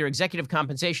six-figure executive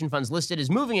compensation funds listed as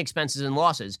moving expenses and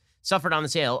losses suffered on the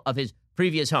sale of his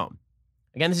previous home.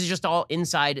 Again, this is just all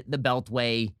inside the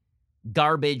Beltway,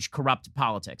 garbage, corrupt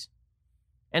politics.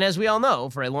 And as we all know,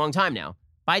 for a long time now,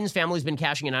 Biden's family's been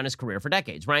cashing in on his career for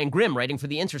decades. Ryan Grimm, writing for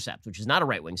The Intercept, which is not a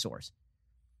right-wing source.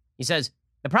 He says,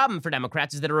 the problem for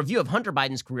Democrats is that a review of Hunter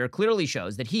Biden's career clearly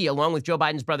shows that he, along with Joe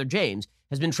Biden's brother James,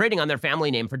 has been trading on their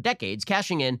family name for decades,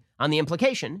 cashing in on the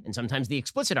implication, and sometimes the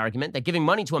explicit argument, that giving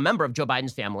money to a member of Joe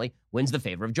Biden's family wins the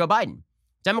favor of Joe Biden.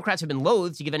 Democrats have been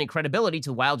loath to give any credibility to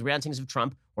the wild rantings of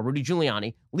Trump or Rudy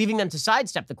Giuliani, leaving them to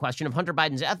sidestep the question of Hunter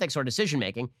Biden's ethics or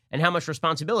decision-making and how much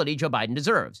responsibility Joe Biden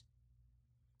deserves.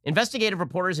 Investigative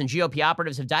reporters and GOP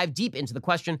operatives have dived deep into the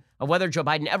question of whether Joe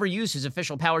Biden ever used his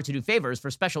official power to do favors for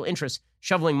special interests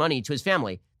shoveling money to his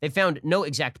family. They found no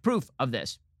exact proof of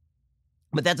this.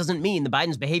 But that doesn't mean the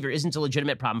Biden's behavior isn't a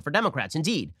legitimate problem for Democrats.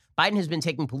 Indeed, Biden has been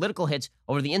taking political hits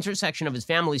over the intersection of his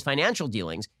family's financial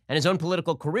dealings and his own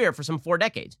political career for some 4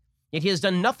 decades. Yet he has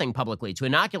done nothing publicly to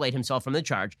inoculate himself from the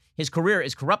charge. His career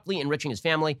is corruptly enriching his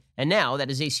family, and now that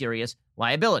is a serious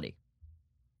liability.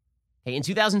 Hey, in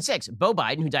 2006, Beau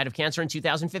Biden, who died of cancer in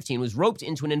 2015, was roped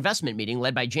into an investment meeting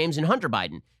led by James and Hunter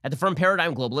Biden at the firm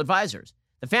Paradigm Global Advisors.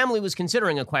 The family was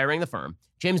considering acquiring the firm.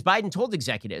 James Biden told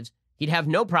executives he'd have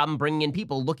no problem bringing in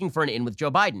people looking for an in with Joe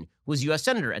Biden, who was U.S.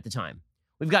 Senator at the time.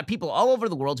 We've got people all over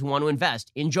the world who want to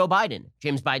invest in Joe Biden,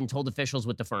 James Biden told officials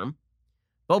with the firm.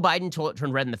 Beau Biden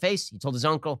turned red in the face. He told his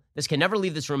uncle, this can never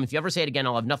leave this room. If you ever say it again,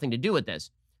 I'll have nothing to do with this.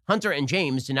 Hunter and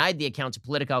James denied the account to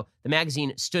Politico. The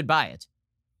magazine stood by it.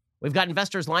 We've got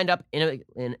investors lined up in a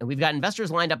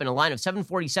line of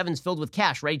 747s filled with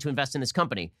cash ready to invest in this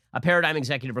company, a Paradigm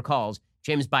executive recalls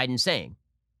James Biden saying.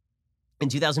 In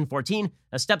 2014,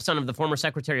 a stepson of the former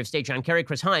Secretary of State John Kerry,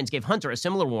 Chris Hines, gave Hunter a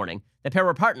similar warning. The pair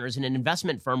were partners in an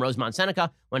investment firm, Rosemont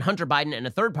Seneca, when Hunter Biden and a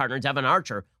third partner, Devon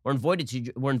Archer, were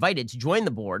invited to join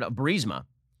the board of Burisma.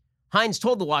 Hines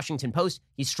told the Washington Post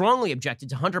he strongly objected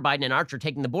to Hunter Biden and Archer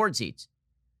taking the board seats.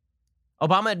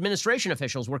 Obama administration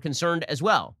officials were concerned as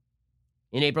well.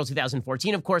 In April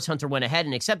 2014, of course, Hunter went ahead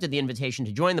and accepted the invitation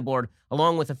to join the board,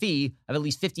 along with a fee of at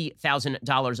least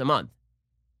 $50,000 a month.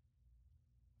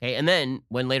 Okay, and then,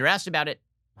 when later asked about it,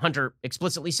 Hunter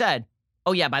explicitly said,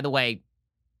 oh yeah, by the way,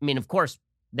 of course,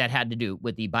 that had to do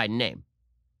with the Biden name.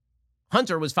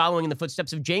 Hunter was following in the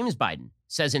footsteps of James Biden,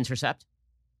 says Intercept.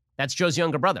 That's Joe's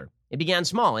younger brother. It began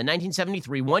small. In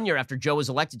 1973, 1 year after Joe was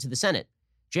elected to the Senate,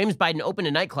 James Biden opened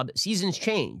a nightclub, Seasons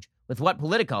Change, with what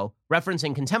Politico,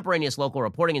 referencing contemporaneous local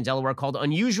reporting in Delaware, called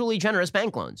unusually generous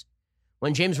bank loans.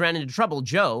 When James ran into trouble,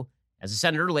 Joe, as a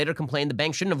senator, later complained the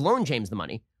bank shouldn't have loaned James the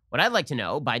money. What I'd like to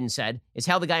know, Biden said, is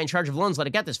how the guy in charge of loans let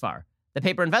it get this far. The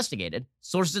paper investigated.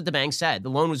 Sources at the bank said the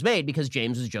loan was made because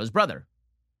James was Joe's brother.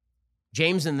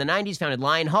 James in the 90s founded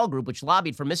Lyon Hall Group, which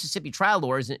lobbied for Mississippi trial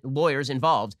lawyers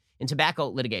involved in tobacco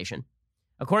litigation.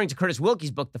 According to Curtis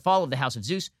Wilkie's book, The Fall of the House of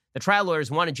Zeus, the trial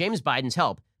lawyers wanted James Biden's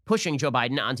help pushing Joe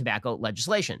Biden on tobacco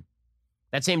legislation.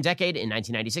 That same decade, in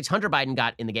 1996, Hunter Biden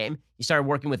got in the game. He started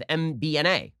working with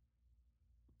MBNA.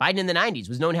 Biden in the 90s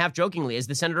was known half-jokingly as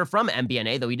the senator from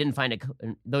MBNA, though he didn't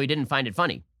find it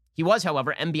funny. He was,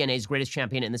 however, MBNA's greatest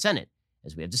champion in the Senate,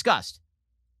 as we have discussed.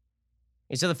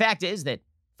 And so the fact is that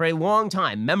for a long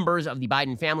time, members of the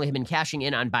Biden family have been cashing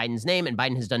in on Biden's name, and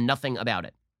Biden has done nothing about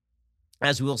it.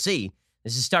 As we will see,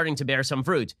 this is starting to bear some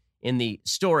fruit in the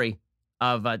story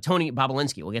of Tony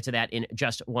Bobulinski. We'll get to that in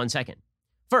just 1 second.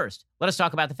 First, let us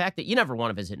talk about the fact that you never want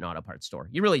to visit an auto parts store.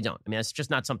 You really don't. That's just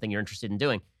not something you're interested in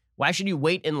doing. Why should you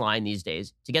wait in line these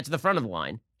days to get to the front of the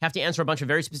line, have to answer a bunch of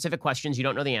very specific questions you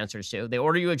don't know the answers to? They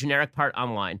order you a generic part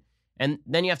online, and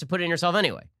then you have to put it in yourself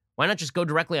anyway. Why not just go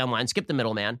directly online, skip the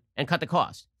middleman, and cut the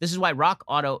cost? This is why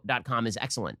RockAuto.com is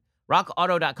excellent.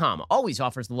 RockAuto.com always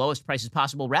offers the lowest prices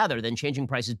possible rather than changing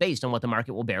prices based on what the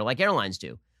market will bear like airlines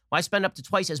do. Why spend up to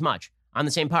twice as much on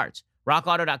the same parts?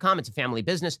 RockAuto.com, it's a family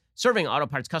business serving auto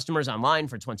parts customers online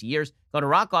for 20 years. Go to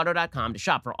RockAuto.com to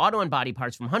shop for auto and body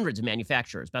parts from hundreds of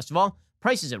manufacturers. Best of all,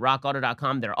 prices at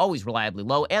RockAuto.com, they're always reliably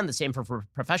low and the same for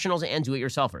professionals and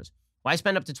do-it-yourselfers. Why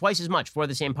spend up to twice as much for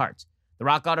the same parts? The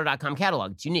RockAuto.com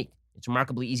catalog, it's unique. It's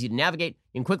remarkably easy to navigate.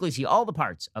 You can quickly see all the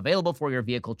parts available for your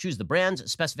vehicle. Choose the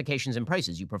brands, specifications, and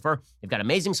prices you prefer. They've got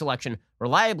amazing selection,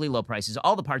 reliably low prices,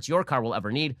 all the parts your car will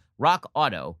ever need.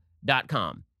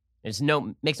 RockAuto.com. Makes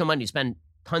no money to spend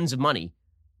tons of money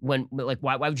when,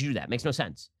 why would you do that? Makes no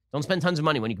sense. Don't spend tons of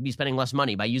money when you could be spending less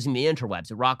money by using the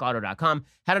interwebs at rockauto.com.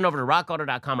 Head on over to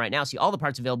rockauto.com right now. See all the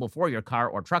parts available for your car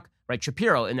or truck. Write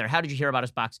Shapiro in there. How did you hear about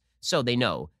us box? So they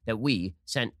know that we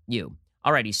sent you.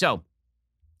 Alrighty, so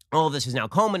all of this has now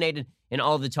culminated in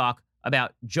all of the talk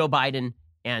about Joe Biden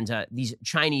and these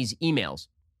Chinese emails.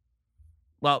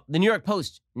 Well, the New York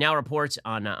Post now reports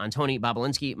on Tony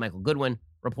Bobulinski, Michael Goodwin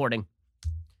reporting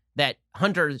that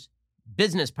Hunter's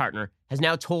business partner has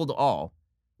now told all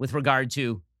with regard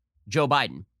to Joe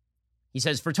Biden. He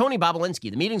says, for Tony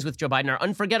Bobulinski, the meetings with Joe Biden are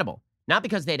unforgettable, not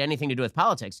because they had anything to do with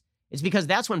politics. It's because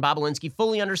that's when Bobulinski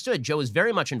fully understood Joe was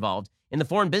very much involved in the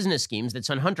foreign business schemes that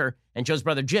son Hunter and Joe's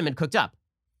brother Jim had cooked up.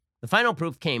 The final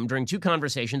proof came during 2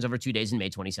 conversations over 2 days in May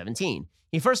 2017.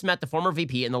 He first met the former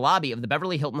VP in the lobby of the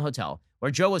Beverly Hilton Hotel,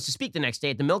 where Joe was to speak the next day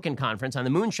at the Milken Conference on the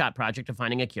Moonshot Project of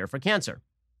finding a cure for cancer.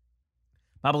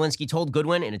 Bobulinski told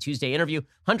Goodwin in a Tuesday interview,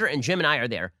 Hunter and Jim and I are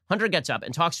there. Hunter gets up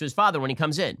and talks to his father when he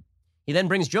comes in. He then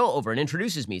brings Joe over and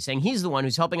introduces me, saying he's the one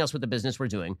who's helping us with the business we're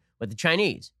doing with the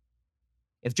Chinese.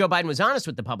 If Joe Biden was honest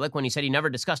with the public when he said he never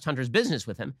discussed Hunter's business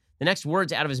with him, the next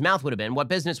words out of his mouth would have been, what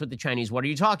business with the Chinese? What are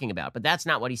you talking about? But that's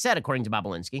not what he said, according to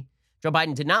Bobulinski. Joe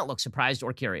Biden did not look surprised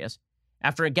or curious.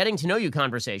 After a getting-to-know-you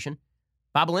conversation,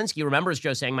 Bobulinski remembers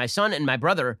Joe saying, my son and my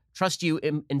brother trust you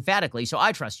emphatically, so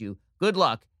I trust you. Good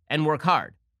luck and work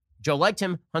hard. Joe liked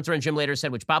him, Hunter and Jim later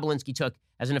said, which Bobulinski took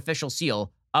as an official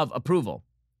seal of approval.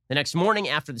 The next morning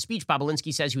after the speech,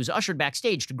 Bobulinski says he was ushered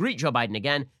backstage to greet Joe Biden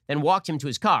again, then walked him to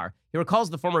his car. He recalls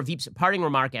the former VP's parting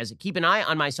remark as, keep an eye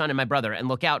on my son and my brother and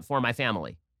look out for my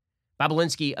family.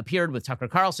 Bobulinski appeared with Tucker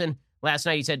Carlson. Last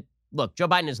night he said, look, Joe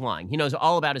Biden is lying. He knows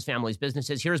all about his family's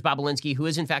businesses. Here's Bobulinski, who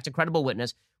is in fact a credible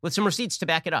witness, with some receipts to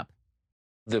back it up.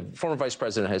 The former vice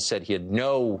president has said he had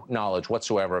no knowledge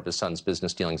whatsoever of his son's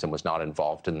business dealings and was not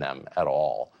involved in them at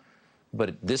all.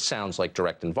 But this sounds like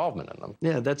direct involvement in them.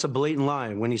 Yeah, that's a blatant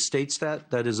lie. When he states that,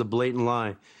 that is a blatant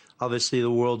lie. Obviously, the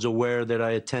world's aware that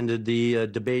I attended the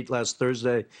debate last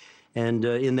Thursday, and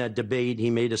in that debate, he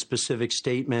made a specific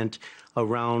statement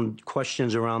around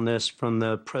questions around this from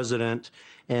the president.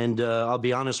 And I'll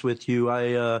be honest with you,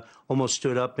 I almost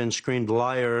stood up and screamed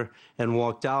liar and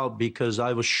walked out because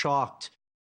I was shocked.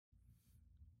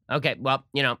 Okay, well,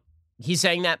 he's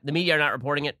saying that. The media are not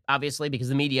reporting it, obviously, because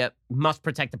the media must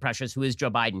protect the precious, who is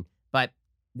Joe Biden. But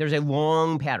there's a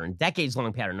long pattern,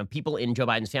 decades-long pattern of people in Joe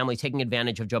Biden's family taking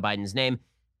advantage of Joe Biden's name.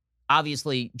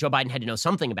 Obviously, Joe Biden had to know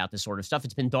something about this sort of stuff.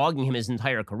 It's been dogging him his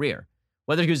entire career.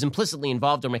 Whether he was implicitly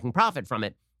involved or making profit from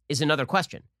it is another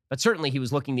question. But certainly he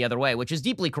was looking the other way, which is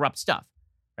deeply corrupt stuff.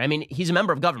 I mean, he's a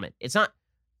member of government. It's not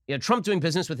Trump doing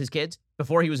business with his kids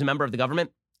before he was a member of the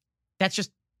government. That's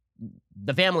just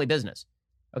the family business.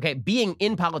 Okay, being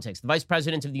in politics, the vice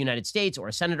president of the United States or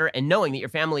a senator, and knowing that your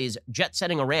family is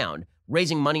jet-setting around,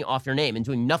 raising money off your name and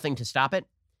doing nothing to stop it,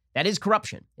 that is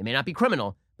corruption. It may not be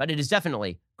criminal, but it is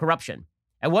definitely corruption.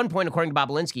 At one point, according to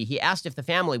Bobulinski, he asked if the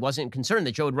family wasn't concerned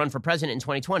that Joe would run for president in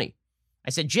 2020. I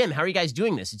said, Jim, how are you guys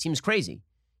doing this? It seems crazy.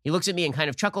 He looks at me and kind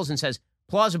of chuckles and says,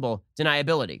 plausible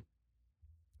deniability.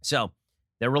 So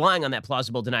they're relying on that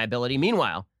plausible deniability.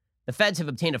 Meanwhile, the feds have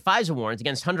obtained a FISA warrant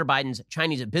against Hunter Biden's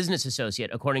Chinese business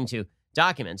associate, according to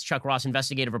documents. Chuck Ross,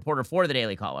 investigative reporter for the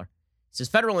Daily Caller, says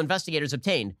federal investigators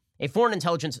obtained a Foreign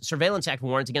Intelligence Surveillance Act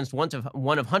warrant against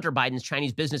one of Hunter Biden's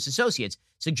Chinese business associates,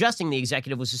 suggesting the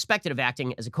executive was suspected of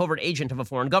acting as a covert agent of a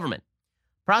foreign government.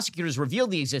 Prosecutors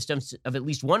revealed the existence of at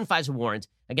least one FISA warrant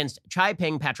against Chai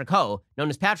Ping Patrick Ho, known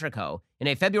as Patrick Ho, in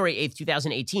a February 8,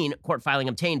 2018 court filing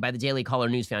obtained by the Daily Caller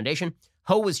News Foundation.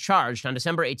 Ho was charged on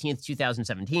December 18,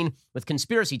 2017 with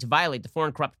conspiracy to violate the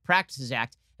Foreign Corrupt Practices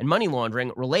Act and money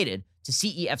laundering related to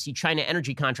CEFC China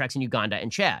energy contracts in Uganda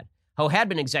and Chad. Ho had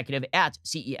been executive at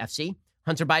CEFC.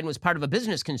 Hunter Biden was part of a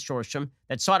business consortium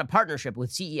that sought a partnership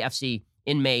with CEFC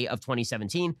in May of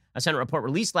 2017. A Senate report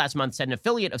released last month said an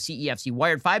affiliate of CEFC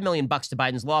wired $5 million to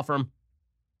Biden's law firm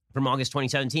from August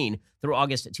 2017 through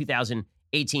August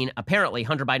 2018. Apparently,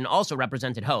 Hunter Biden also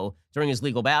represented Ho during his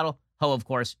legal battle. Ho, of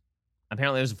course,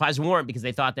 apparently there was a FISA warrant because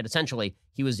they thought that essentially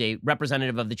he was a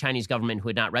representative of the Chinese government who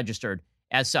had not registered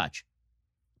as such.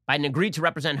 Biden agreed to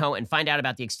represent Ho and find out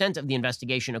about the extent of the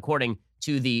investigation, according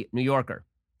to the New Yorker.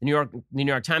 The New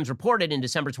York Times reported in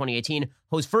December 2018,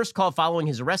 Ho's first call following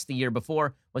his arrest the year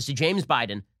before was to James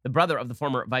Biden, the brother of the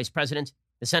former vice president.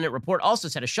 The Senate report also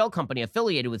said a shell company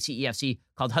affiliated with CEFC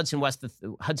called Hudson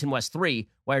West 3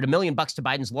 wired $1 million to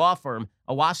Biden's law firm,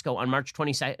 Owasco, on March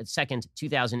 22nd,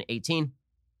 2018.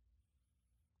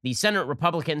 The Senate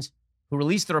Republicans who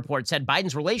released the report said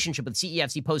Biden's relationship with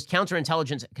CEFC posed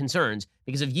counterintelligence concerns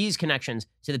because of Yi's connections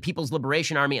to the People's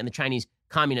Liberation Army and the Chinese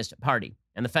Communist Party.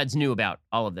 And the feds knew about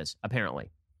all of this,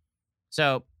 apparently.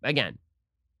 So, again,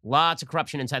 lots of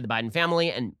corruption inside the Biden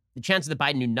family, and the chances that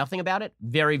Biden knew nothing about it,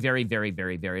 very, very, very,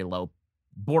 very, very low,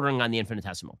 bordering on the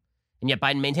infinitesimal. And yet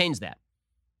Biden maintains that.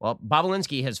 Well,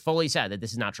 Bobulinski has fully said that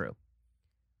this is not true.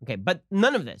 Okay, but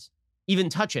none of this even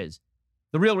touches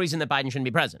the real reason that Biden shouldn't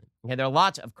be president. Okay, there are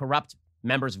lots of corrupt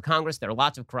members of Congress. There are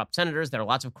lots of corrupt senators. There are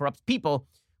lots of corrupt people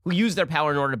who use their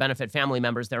power in order to benefit family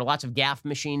members. There are lots of gaffe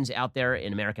machines out there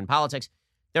in American politics.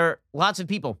 There are lots of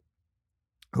people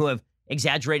who have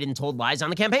exaggerated and told lies on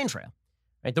the campaign trail.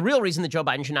 Right? The real reason that Joe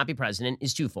Biden should not be president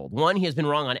is twofold. One, he has been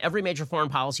wrong on every major foreign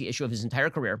policy issue of his entire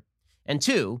career. And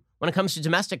two, when it comes to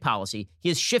domestic policy, he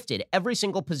has shifted every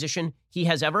single position he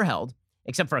has ever held,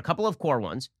 except for a couple of core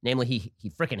ones. Namely, he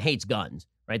frickin' hates guns.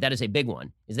 Right? That is a big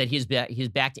one, is that he's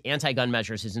backed anti-gun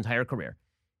measures his entire career.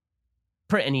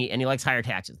 And he likes higher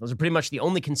taxes. Those are pretty much the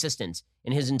only consistents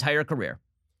in his entire career.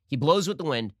 He blows with the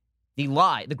wind.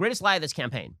 The greatest lie of this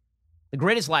campaign, the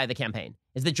greatest lie of the campaign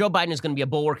is that Joe Biden is going to be a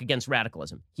bulwark against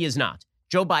radicalism. He is not.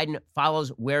 Joe Biden follows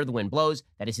where the wind blows.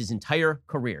 That is his entire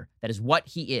career. That is what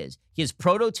he is. He is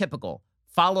prototypical,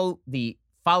 follow the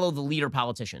leader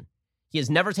politician. He has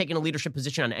never taken a leadership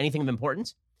position on anything of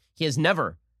importance. He has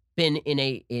never been in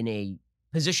a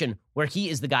position where he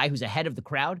is the guy who's ahead of the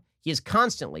crowd. He is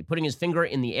constantly putting his finger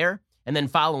in the air and then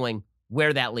following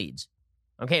where that leads.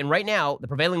 Okay, and right now, the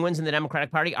prevailing winds in the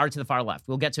Democratic Party are to the far left.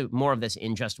 We'll get to more of this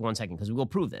in just 1 second because we will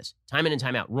prove this time in and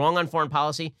time out. Wrong on foreign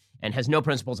policy and has no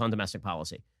principles on domestic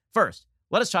policy. First,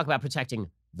 let us talk about protecting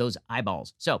those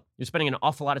eyeballs. So you're spending an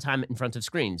awful lot of time in front of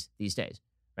screens these days,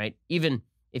 right? Even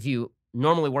if you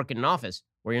normally work in an office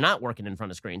where you're not working in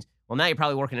front of screens, well, now you're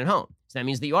probably working at home. So that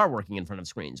means that you are working in front of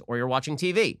screens or you're watching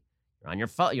TV. You're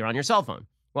on your cell phone.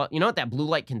 Well, you know what that blue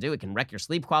light can do? It can wreck your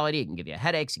sleep quality. It can give you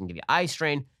headaches. It can give you eye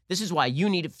strain. This is why you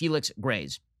need Felix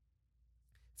Grays.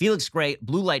 Felix Gray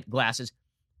blue light glasses.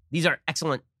 These are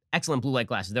excellent blue light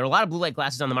glasses. There are a lot of blue light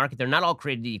glasses on the market. They're not all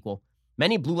created equal.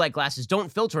 Many blue light glasses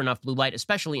don't filter enough blue light,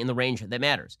 especially in the range that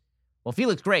matters. Well,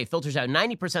 Felix Gray filters out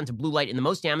 90% of blue light in the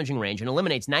most damaging range and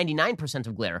eliminates 99%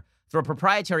 of glare through a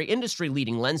proprietary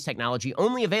industry-leading lens technology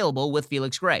only available with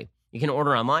Felix Gray. You can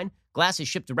order online. Glasses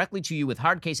shipped directly to you with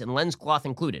hard case and lens cloth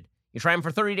included. You try them for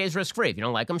 30 days risk-free. If you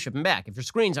don't like them, ship them back. If your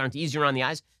screens aren't easier on the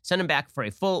eyes, send them back for a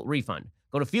full refund.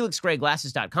 Go to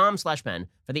FelixGrayGlasses.com/Ben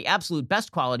for the absolute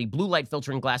best quality blue light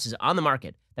filtering glasses on the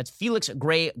market. That's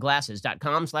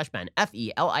FelixGrayGlasses.com/Ben,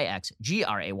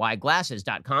 FelixGray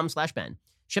Glasses.com/Ben.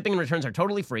 Shipping and returns are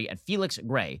totally free at Felix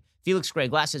Gray,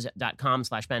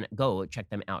 FelixGrayGlasses.com/Ben. Go check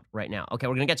them out right now. Okay,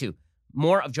 we're going to get to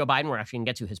more of Joe Biden. We're actually going to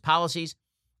get to his policies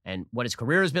and what his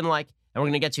career has been like. And we're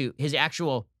going to get to his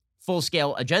actual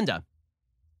full-scale agenda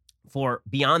for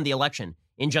beyond the election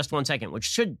in just 1 second, which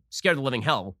should scare the living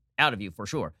hell out of you for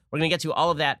sure. We're going to get to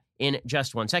all of that in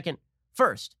just 1 second.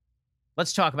 First,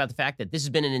 let's talk about the fact that this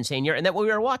has been an insane year and that what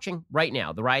we are watching right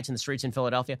now, the riots in the streets in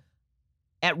Philadelphia,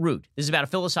 at root, this is about a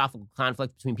philosophical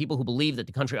conflict between people who believe that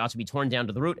the country ought to be torn down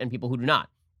to the root and people who do not,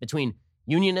 between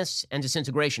unionists and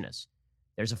disintegrationists.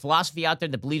 There's a philosophy out there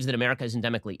that believes that America is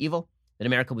endemically evil, that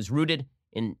America was rooted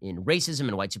in racism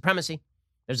and white supremacy.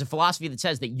 There's a philosophy that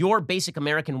says that your basic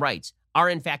American rights are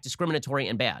in fact discriminatory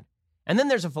and bad. And then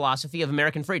there's a philosophy of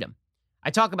American freedom. I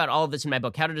talk about all of this in my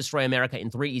book, How to Destroy America in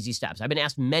 3 Easy Steps. I've been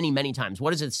asked many, many times,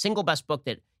 what is the single best book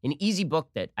an easy book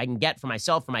that I can get for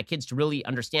myself, for my kids to really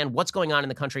understand what's going on in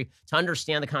the country, to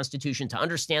understand the Constitution, to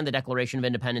understand the Declaration of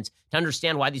Independence, to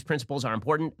understand why these principles are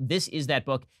important? This is that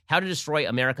book, How to Destroy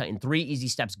America in 3 Easy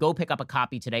Steps. Go pick up a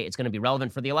copy today. It's going to be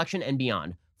relevant for the election and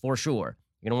beyond, for sure.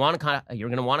 You're going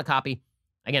to want a copy.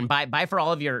 Again, buy for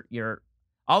all of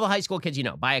all the high school kids you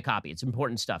know. Buy a copy. It's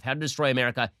important stuff. How to Destroy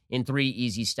America in 3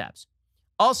 Easy Steps.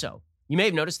 Also, you may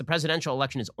have noticed the presidential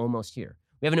election is almost here.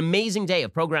 We have an amazing day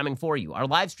of programming for you. Our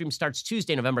live stream starts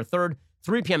Tuesday, November 3rd,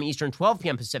 3 p.m. Eastern, 12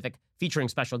 p.m. Pacific, featuring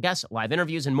special guests, live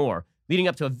interviews, and more, leading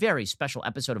up to a very special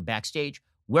episode of Backstage,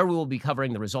 where we will be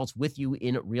covering the results with you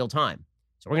in real time.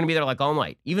 So we're going to be there like all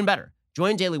night. Even better,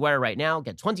 join Daily Wire right now.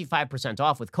 Get 25%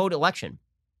 off with code ELECTION,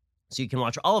 so you can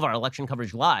watch all of our election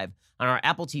coverage live on our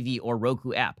Apple TV or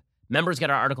Roku app. Members get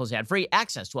our articles ad-free,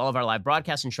 access to all of our live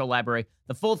broadcasts and show library,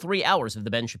 the full 3 hours of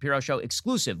The Ben Shapiro Show,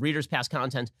 exclusive Reader's Pass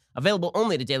content, available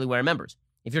only to Daily Wire members.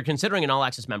 If you're considering an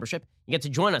all-access membership, you get to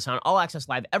join us on All Access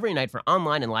Live every night for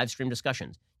online and live stream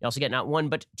discussions. You also get not one,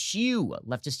 but 2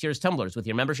 Leftist Tears tumblers with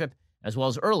your membership, as well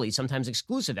as early, sometimes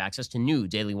exclusive access to new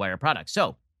Daily Wire products.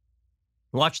 So,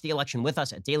 watch the election with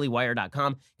us at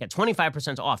dailywire.com. Get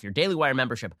 25% off your Daily Wire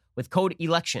membership with code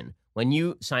ELECTION when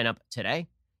you sign up today.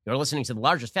 You're listening to the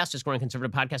largest, fastest-growing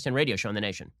conservative podcast and radio show in the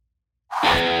nation.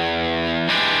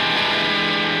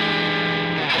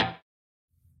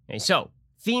 Okay, so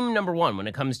theme number 1 when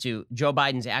it comes to Joe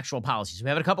Biden's actual policies. We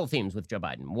have a couple of themes with Joe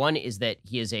Biden. One is that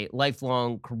he is a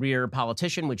lifelong career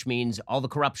politician, which means all the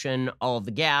corruption, all of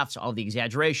the gaffes, all of the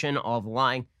exaggeration, all of the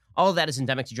lying, all of that is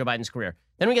endemic to Joe Biden's career.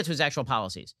 Then we get to his actual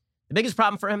policies. The biggest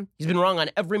problem for him, he's been wrong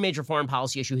on every major foreign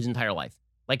policy issue his entire life.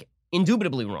 Like,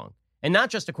 indubitably wrong. And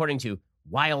not just according to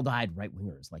wild-eyed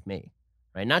right-wingers like me,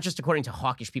 right? Not just according to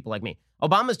hawkish people like me.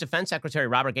 Obama's defense secretary,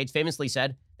 Robert Gates, famously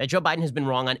said that Joe Biden has been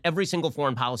wrong on every single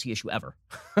foreign policy issue ever.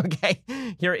 Okay?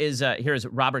 Here is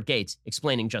Robert Gates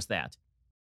explaining just that.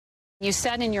 You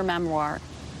said in your memoir,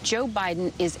 Joe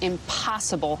Biden is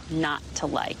impossible not to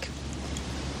like.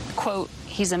 Quote,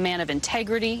 he's a man of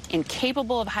integrity,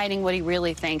 incapable of hiding what he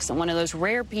really thinks, and one of those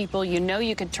rare people you know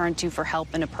you could turn to for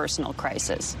help in a personal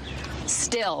crisis.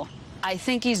 Still, I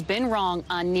think he's been wrong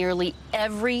on nearly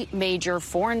every major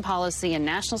foreign policy and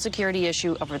national security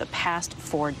issue over the past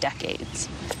 4 decades.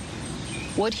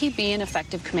 Would he be an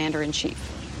effective commander-in-chief?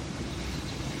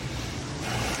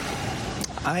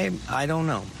 I don't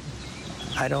know.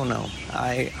 I don't know.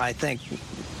 I think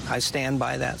I stand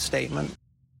by that statement.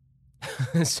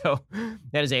 So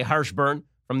that is a harsh burn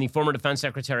from the former defense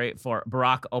secretary for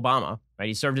Barack Obama, right?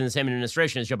 He served in the same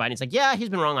administration as Joe Biden. He's like, yeah, he's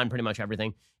been wrong on pretty much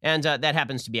everything. And that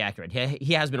happens to be accurate.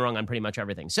 He has been wrong on pretty much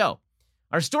everything. So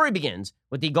our story begins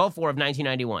with the Gulf War of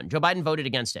 1991. Joe Biden voted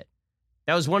against it.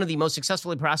 That was one of the most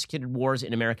successfully prosecuted wars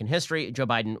in American history. Joe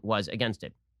Biden was against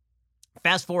it.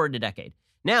 Fast forward a decade.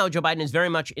 Now, Joe Biden is very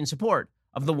much in support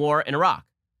of the war in Iraq,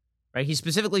 right? He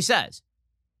specifically says,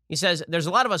 there's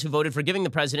a lot of us who voted for giving the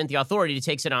president the authority to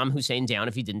take Saddam Hussein down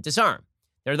if he didn't disarm.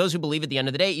 There are those who believe at the end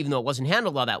of the day, even though it wasn't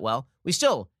handled all that well, we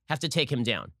still have to take him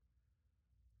down.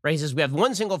 Right? He says, we have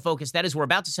one single focus. That is, we're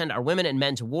about to send our women and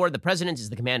men to war. The president is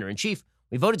the commander-in-chief.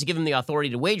 We voted to give him the authority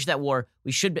to wage that war.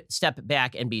 We should step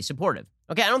back and be supportive.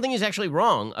 Okay, I don't think he's actually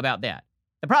wrong about that.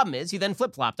 The problem is he then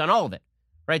flip-flopped on all of it.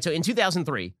 Right? So in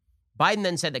 2003, Biden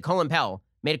then said that Colin Powell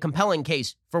made a compelling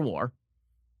case for war.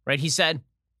 Right?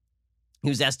 He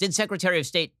was asked, did Secretary of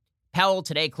State Powell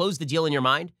today closed the deal in your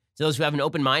mind to those who have an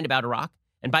open mind about Iraq.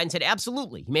 And Biden said,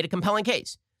 absolutely. He made a compelling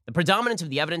case. The predominance of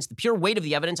the evidence, the pure weight of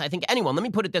the evidence, I think anyone, let me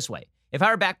put it this way. If I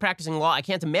were back practicing law, I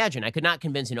can't imagine I could not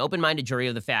convince an open-minded jury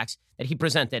of the facts that he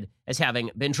presented as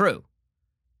having been true.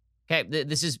 Okay,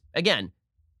 this is, again,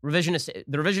 the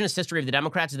revisionist history of the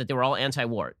Democrats is that they were all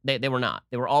anti-war. They were not.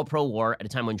 They were all pro-war at a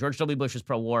time when George W. Bush was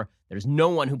pro-war. There's no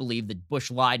one who believed that Bush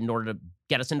lied in order to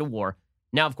get us into war.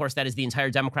 Now, of course, that is the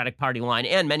entire Democratic Party line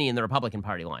and many in the Republican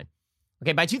Party line.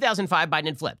 Okay, by 2005, Biden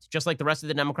had flipped, just like the rest of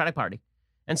the Democratic Party.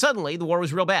 And suddenly, the war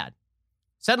was real bad.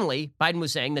 Suddenly, Biden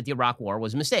was saying that the Iraq war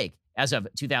was a mistake as of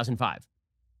 2005.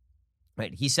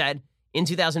 Right? He said in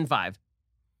 2005,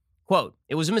 quote,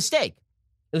 "It was a mistake.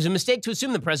 It was a mistake to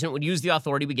assume the president would use the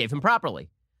authority we gave him properly.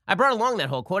 I brought along that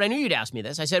whole quote. I knew you'd ask me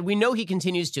this. I said, we know he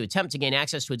continues to attempt to gain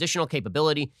access to additional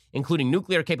capability, including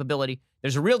nuclear capability.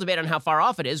 There's a real debate on how far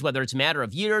off it is, whether it's a matter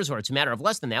of years or it's a matter of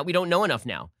less than that. We don't know enough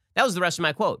now." That was the rest of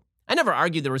my quote. I never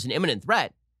argued there was an imminent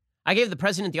threat. I gave the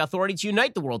president the authority to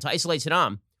unite the world, to isolate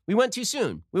Saddam. We went too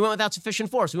soon. We went without sufficient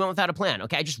force. We went without a plan.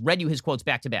 Okay, I just read you his quotes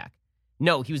back to back.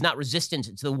 No, he was not resistant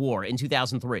to the war in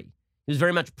 2003. He was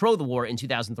very much pro the war in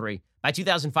 2003. By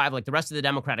 2005, like the rest of the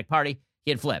Democratic Party,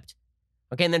 he had flipped.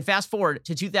 Okay, and then fast forward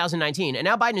to 2019, and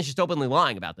now Biden is just openly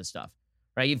lying about this stuff,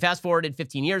 right? You fast forwarded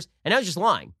 15 years, and now he's just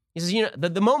lying. He says, you know,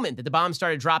 the moment that the bombs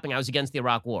started dropping, I was against the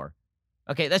Iraq war.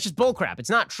 Okay, that's just bullcrap. It's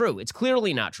not true. It's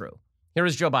clearly not true. Here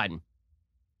is Joe Biden.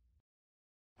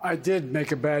 I did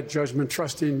make a bad judgment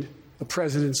trusting the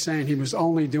president, saying he was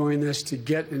only doing this to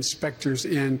get inspectors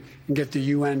in and get the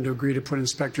UN to agree to put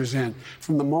inspectors in.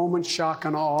 From the moment shock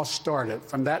and awe started,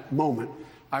 from that moment,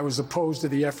 I was opposed to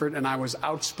the effort, and I was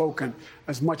outspoken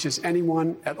as much as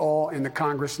anyone at all in the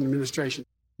Congress and administration.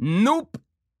 Nope.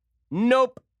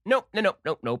 Not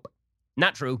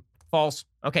true. False.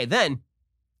 Okay, then,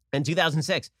 in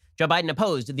 2006, Joe Biden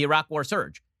opposed the Iraq war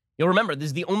surge. You'll remember, this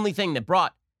is the only thing that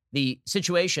brought the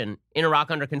situation in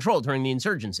Iraq under control during the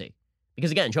insurgency.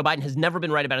 Because again, Joe Biden has never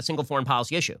been right about a single foreign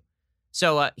policy issue.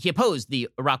 So he opposed the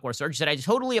Iraq war surge. He said, I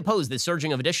totally oppose the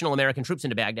surging of additional American troops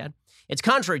into Baghdad. It's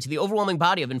contrary to the overwhelming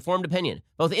body of informed opinion,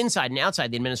 both inside and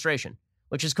outside the administration,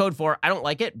 which is code for, I don't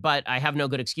like it, but I have no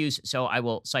good excuse, so I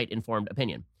will cite informed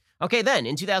opinion. Okay, then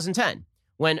in 2010,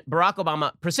 when Barack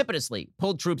Obama precipitously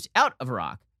pulled troops out of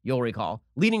Iraq, you'll recall,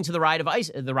 leading to the rise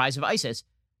of ISIS,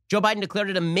 Joe Biden declared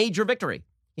it a major victory.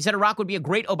 He said Iraq would be a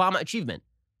great Obama achievement.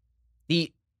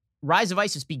 The rise of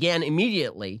ISIS began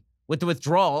immediately with the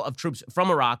withdrawal of troops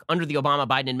from Iraq under the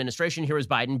Obama-Biden administration. Here is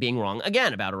Biden being wrong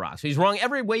again about Iraq. So he's wrong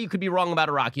every way you could be wrong about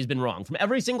Iraq. He's been wrong. From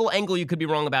every single angle you could be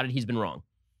wrong about it, he's been wrong.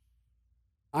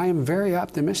 I am very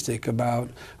optimistic about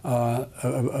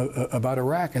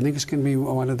Iraq. I think it's going to be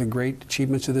one of the great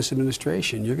achievements of this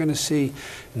administration. You're going to see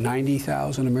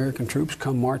 90,000 American troops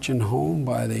come marching home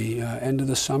by the end of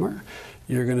the summer.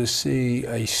 You're going to see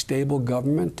a stable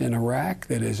government in Iraq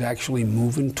that is actually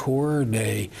moving toward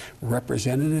a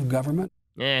representative government.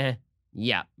 Yeah.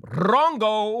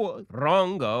 Wrongo.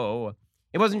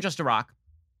 It wasn't just Iraq.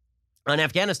 On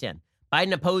Afghanistan,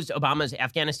 Biden opposed Obama's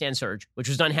Afghanistan surge, which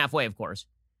was done halfway, of course.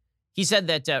 He said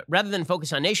that rather than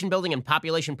focus on nation building and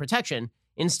population protection,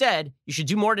 instead, you should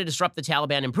do more to disrupt the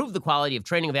Taliban, improve the quality of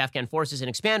training of Afghan forces, and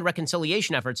expand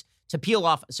reconciliation efforts to peel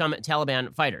off some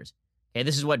Taliban fighters. Okay,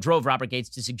 this is what drove Robert Gates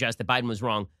to suggest that Biden was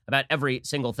wrong about every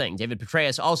single thing. David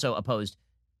Petraeus also opposed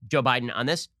Joe Biden on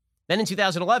this. Then in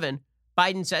 2011,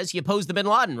 Biden says he opposed the bin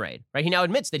Laden raid. Right? He now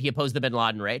admits that he opposed the bin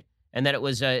Laden raid and that it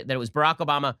was Barack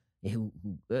Obama who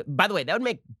by the way, that would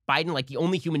make Biden like the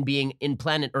only human being in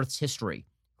planet Earth's history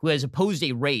who has opposed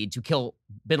a raid to kill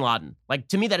bin Laden. Like,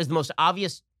 to me, that is the most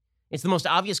obvious. It's the most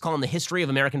obvious call in the history of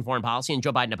American foreign policy, and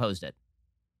Joe Biden opposed it.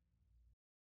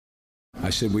 I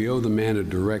said, we owe the man a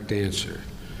direct answer.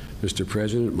 Mr.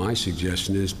 President, my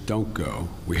suggestion is don't go.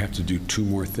 We have to do two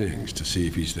more things to see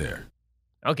if he's there.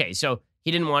 Okay, so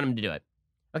he didn't want him to do it.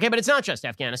 Okay, but it's not just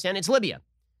Afghanistan, it's Libya.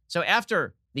 So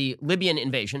after the Libyan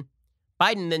invasion,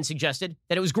 Biden then suggested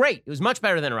that it was great. It was much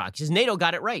better than Iraq. He says NATO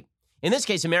got it right. In this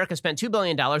case, America spent $2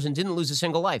 billion and didn't lose a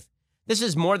single life. This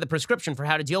is more the prescription for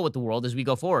how to deal with the world as we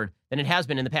go forward than it has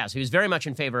been in the past. He was very much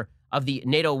in favor of the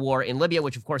NATO war in Libya,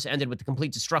 which of course ended with the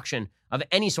complete destruction of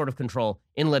any sort of control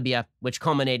in Libya, which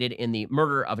culminated in the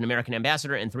murder of an American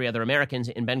ambassador and 3 other Americans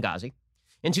in Benghazi.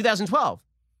 In 2012,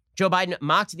 Joe Biden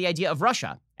mocked the idea of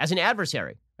Russia as an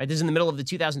adversary. Right? This is in the middle of the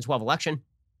 2012 election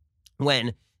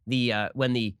when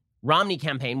the Romney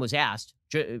campaign was asked,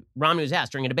 Romney was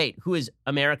asked during a debate, who is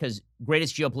America's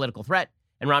greatest geopolitical threat?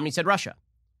 And Romney said Russia.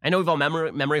 I know we've all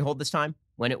memory hold this time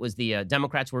when it was the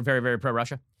Democrats who were very, very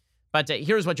pro-Russia. But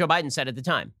here's what Joe Biden said at the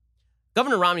time.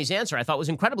 Governor Romney's answer, I thought, was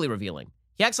incredibly revealing.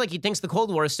 He acts like he thinks the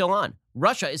Cold War is still on.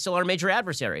 Russia is still our major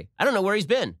adversary. I don't know where he's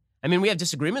been. I mean, we have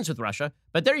disagreements with Russia,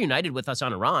 but they're united with us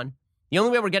on Iran. The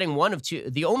only way we're getting one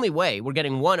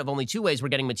of only two ways we're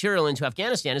getting material into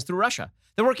Afghanistan is through Russia.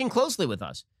 They're working closely with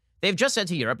us. They've just said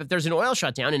to Europe, if there's an oil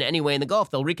shutdown in any way in the Gulf,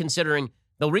 they'll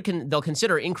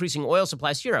consider increasing oil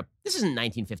supplies to Europe. This isn't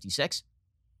 1956.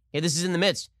 Okay, this is in the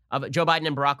midst of Joe Biden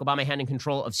and Barack Obama handing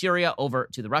control of Syria over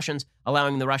to the Russians,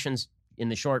 allowing the Russians in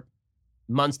the short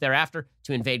months thereafter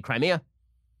to invade Crimea.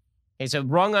 Okay, so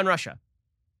wrong on Russia.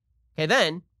 Okay,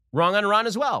 then wrong on Iran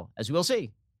as well, as we'll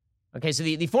see. Okay, so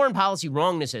the foreign policy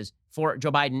wrongnesses for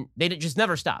Joe Biden, they just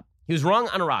never stop. He was wrong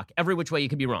on Iraq every which way you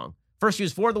could be wrong. First, he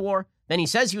was for the war. Then he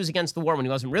says he was against the war when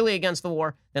he wasn't really against the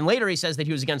war. Then later he says that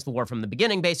he was against the war from the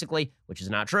beginning, basically, which is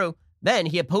not true. Then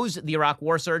he opposed the Iraq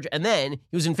war surge, and then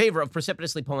he was in favor of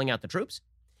precipitously pulling out the troops.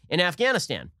 In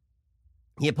Afghanistan,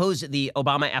 he opposed the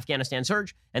Obama Afghanistan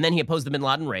surge, and then he opposed the bin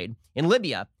Laden raid. In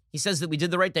Libya, he says that we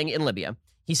did the right thing in Libya.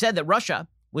 He said that Russia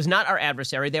was not our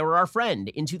adversary, they were our friend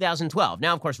in 2012.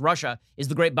 Now, of course, Russia is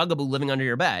the great bugaboo living under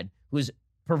your bed who is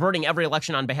perverting every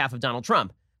election on behalf of Donald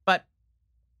Trump. But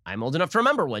I'm old enough to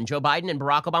remember when Joe Biden and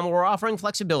Barack Obama were offering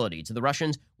flexibility to the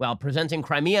Russians while presenting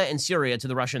Crimea and Syria to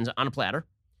the Russians on a platter.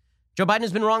 Joe Biden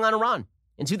has been wrong on Iran.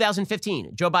 In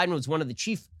 2015, Joe Biden was one of the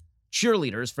chief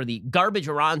cheerleaders for the garbage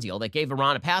Iran deal that gave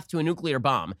Iran a path to a nuclear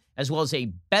bomb, as well as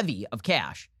a bevy of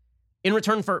cash in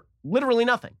return for literally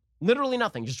nothing. Literally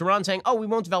nothing. Just Iran saying, oh, we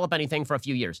won't develop anything for a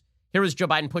few years. Here is Joe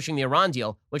Biden pushing the Iran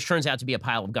deal, which turns out to be a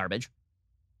pile of garbage.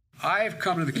 I've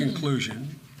come to the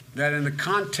conclusion that in the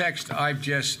context I've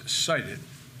just cited,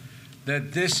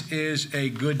 that this is a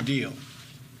good deal.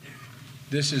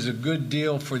 This is a good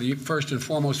deal for first and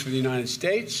foremost for the United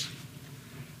States.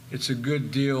 It's a good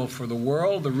deal for the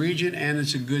world, the region, and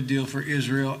it's a good deal for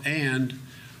Israel and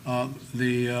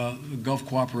the Gulf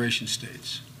cooperation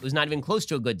states. It was not even close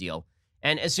to a good deal.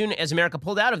 And as soon as America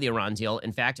pulled out of the Iran deal,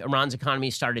 in fact, Iran's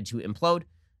economy started to implode,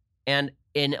 and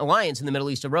an alliance in the Middle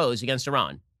East arose against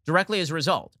Iran, directly as a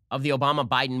result of the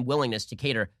Obama-Biden willingness to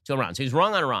cater to Iran. So he's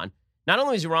wrong on Iran. Not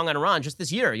only is he wrong on Iran, just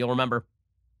this year, you'll remember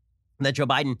that Joe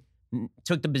Biden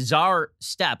took the bizarre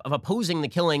step of opposing the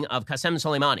killing of Qasem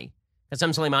Soleimani.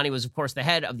 Qasem Soleimani was, of course, the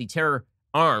head of the terror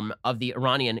arm of the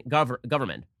Iranian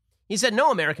government. He said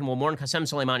no American will mourn Qasem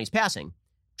Soleimani's passing.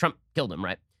 Trump killed him,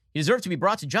 right? He deserved to be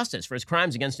brought to justice for his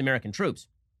crimes against American troops.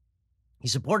 He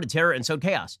supported terror and sowed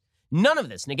chaos. None of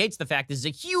this negates the fact this is a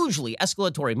hugely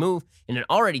escalatory move in an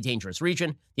already dangerous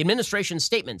region. The administration's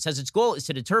statement says its goal is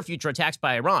to deter future attacks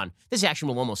by Iran. This action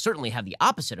will almost certainly have the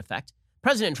opposite effect.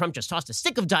 President Trump just tossed a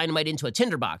stick of dynamite into a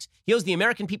tinderbox. He owes the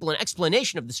American people an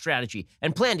explanation of the strategy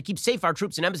and plan to keep safe our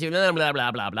troops and embassy, blah, blah,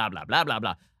 blah, blah, blah, blah, blah, blah,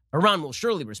 blah. Iran will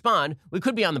surely respond. We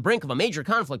could be on the brink of a major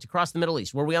conflict across the Middle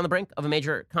East. Were we on the brink of a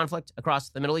major conflict across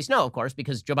the Middle East? No, of course,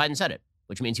 because Joe Biden said it,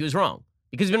 which means he was wrong.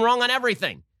 Because he's been wrong on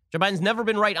everything. Joe Biden's never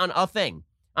been right on a thing.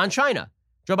 On China,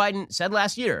 Joe Biden said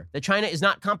last year that China is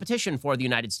not competition for the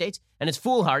United States, and it's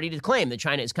foolhardy to claim that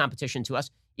China is competition to us,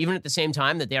 even at the same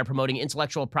time that they are promoting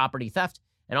intellectual property theft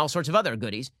and all sorts of other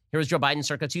goodies. Here was Joe Biden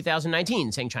circa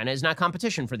 2019 saying China is not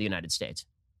competition for the United States.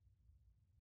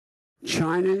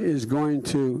 China is going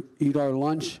to eat our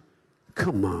lunch?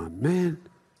 Come on, man.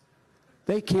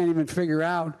 They can't even figure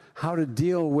out how to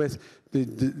deal with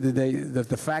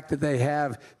the fact that they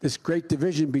have this great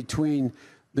division between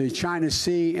the China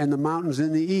Sea and the mountains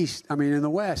in the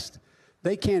west.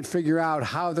 They can't figure out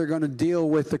how they're going to deal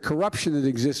with the corruption that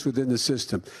exists within the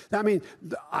system. I mean,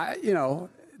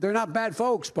 they're not bad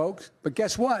folks, but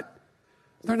guess what?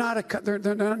 They're not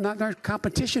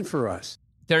competition for us.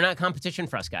 They're not competition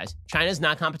for us, guys. China's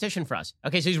not competition for us.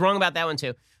 Okay, so he's wrong about that one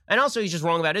too. And also he's just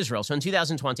wrong about Israel. So in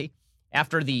 2020,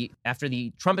 after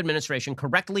the Trump administration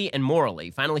correctly and morally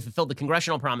finally fulfilled the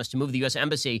congressional promise to move the U.S.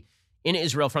 Embassy in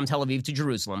Israel from Tel Aviv to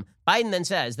Jerusalem, Biden then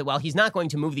says that while he's not going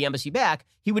to move the embassy back,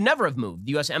 he would never have moved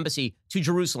the U.S. Embassy to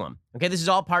Jerusalem. Okay, this is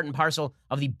all part and parcel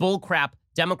of the bullcrap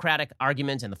Democratic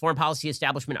argument and the foreign policy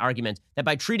establishment argument that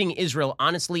by treating Israel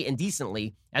honestly and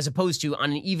decently, as opposed to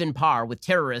on an even par with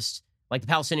terrorists like the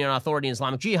Palestinian Authority and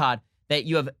Islamic Jihad, that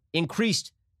you have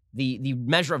increased the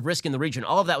measure of risk in the region.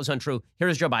 All of that was untrue. Here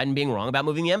is Joe Biden being wrong about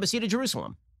moving the embassy to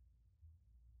Jerusalem.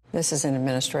 This is an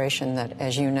administration that,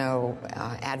 as you know,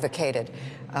 advocated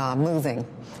moving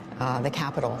the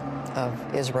capital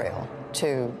of Israel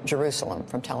to Jerusalem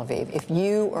from Tel Aviv. If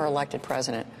you are elected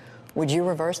president, would you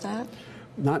reverse that?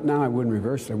 Not now. I wouldn't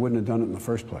reverse it. I wouldn't have done it in the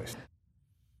first place.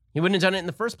 He wouldn't have done it in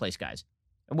the first place, guys.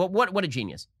 What a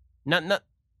genius.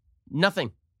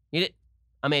 Nothing.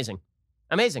 Amazing.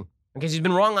 Because he's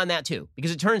been wrong on that too.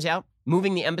 Because it turns out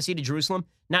moving the embassy to Jerusalem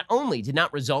not only did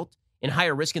not result in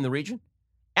higher risk in the region,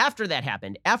 After that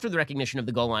happened, after the recognition of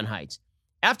the Golan Heights,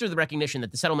 after the recognition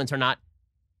that the settlements are not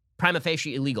prima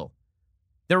facie illegal,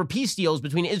 there were peace deals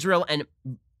between Israel and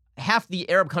half the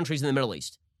Arab countries in the Middle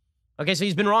East. Okay, so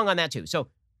he's been wrong on that too. So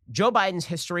Joe Biden's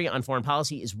history on foreign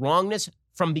policy is wrongness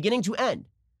from beginning to end.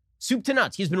 Soup to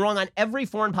nuts. He's been wrong on every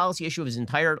foreign policy issue of his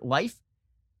entire life.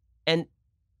 And,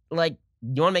 like,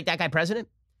 you want to make that guy president?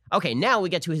 Okay, now we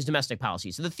get to his domestic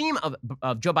policy. So the theme of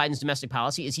Joe Biden's domestic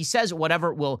policy is he says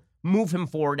whatever will move him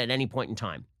forward at any point in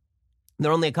time.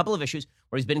 There are only a couple of issues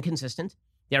where he's been consistent.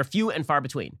 They are few and far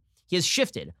between. He has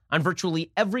shifted on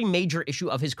virtually every major issue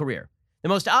of his career. The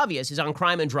most obvious is on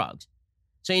crime and drugs.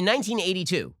 So in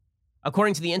 1982,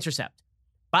 according to The Intercept,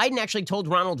 Biden actually told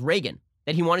Ronald Reagan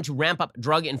that he wanted to ramp up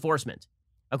drug enforcement.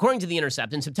 According to The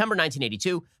Intercept, in September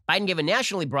 1982, Biden gave a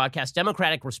nationally broadcast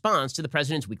Democratic response to the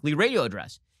president's weekly radio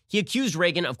address. He accused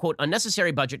Reagan of, quote,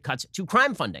 unnecessary budget cuts to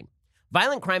crime funding.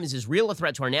 Violent crime is as real a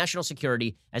threat to our national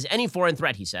security as any foreign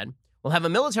threat, he said. We'll have a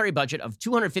military budget of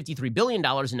 $253 billion in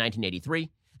 1983,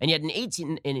 and yet in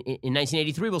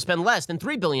 1983 we'll spend less than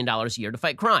 $3 billion a year to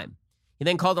fight crime. He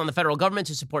then called on the federal government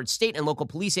to support state and local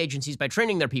police agencies by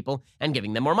training their people and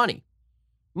giving them more money.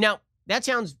 Now, that's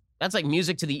like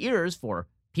music to the ears for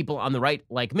people on the right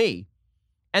like me.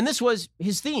 And this was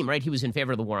his theme, right? He was in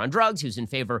favor of the war on drugs. He was in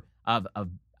favor of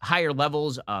higher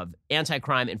levels of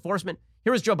anti-crime enforcement.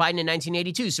 Here was Joe Biden in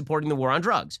 1982 supporting the war on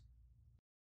drugs.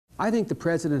 I think the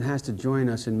president has to join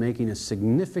us in making a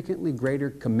significantly greater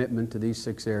commitment to these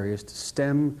 6 areas to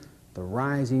stem the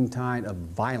rising tide of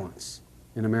violence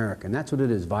in America. And that's what it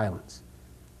is, violence.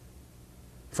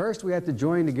 First, we have to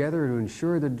join together to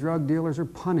ensure that drug dealers are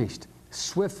punished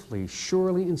swiftly,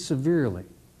 surely, and severely.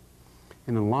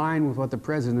 And in line with what the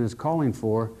president is calling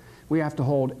for, we have to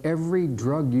hold every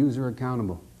drug user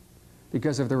accountable.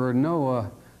 Because if there were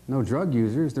no drug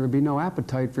users, there would be no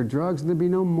appetite for drugs and there'd be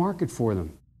no market for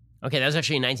them. Okay, that was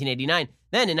actually in 1989.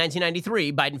 Then in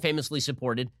 1993, Biden famously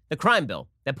supported the crime bill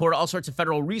that poured all sorts of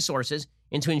federal resources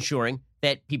into ensuring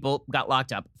that people got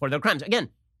locked up for their crimes. Again,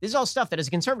 this is all stuff that as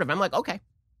a conservative, I'm like, okay,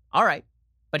 all right.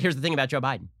 But here's the thing about Joe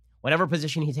Biden. Whatever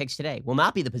position he takes today will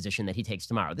not be the position that he takes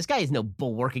tomorrow. This guy is no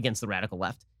bulwark against the radical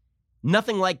left.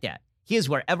 Nothing like that. He is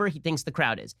wherever he thinks the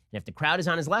crowd is. And if the crowd is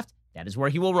on his left, that is where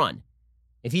he will run.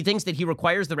 If he thinks that he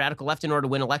requires the radical left in order to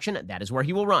win election, that is where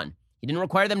he will run. He didn't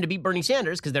require them to beat Bernie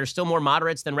Sanders because there's still more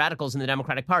moderates than radicals in the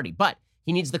Democratic Party. But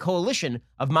he needs the coalition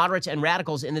of moderates and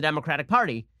radicals in the Democratic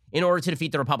Party in order to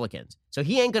defeat the Republicans. So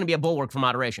he ain't going to be a bulwark for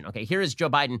moderation. Okay, here is Joe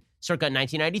Biden circa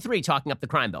 1993 talking up the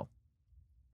crime bill.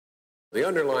 The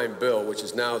underlying bill, which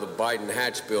is now the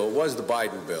Biden-Hatch bill, was the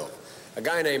Biden bill. A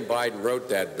guy named Biden wrote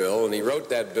that bill, and he wrote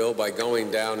that bill by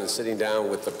going down and sitting down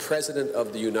with the President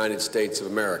of the United States of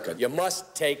America. You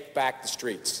must take back the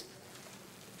streets.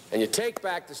 And you take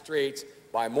back the streets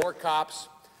by more cops,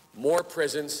 more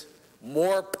prisons,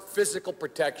 more physical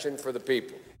protection for the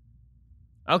people.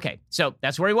 Okay, so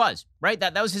that's where he was, right?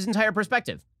 That was his entire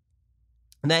perspective.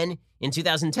 And then in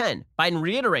 2010, Biden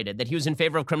reiterated that he was in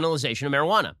favor of criminalization of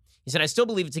marijuana. He said, I still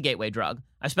believe it's a gateway drug.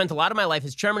 I've spent a lot of my life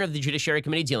as chairman of the Judiciary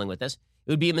Committee dealing with this.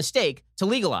 It would be a mistake to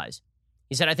legalize.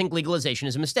 He said, I think legalization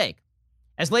is a mistake.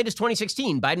 As late as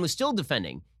 2016, Biden was still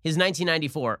defending his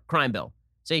 1994 crime bill.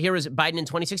 So here is Biden in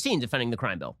 2016 defending the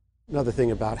crime bill. Another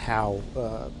thing about how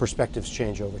perspectives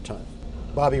change over time.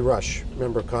 Bobby Rush,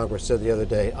 member of Congress, said the other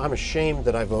day, I'm ashamed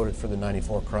that I voted for the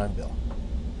 94 crime bill.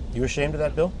 You ashamed of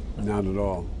that bill? Not at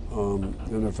all. And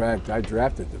in fact, I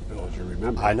drafted the bill, as you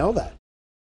remember. I know that.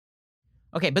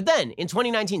 Okay, but then in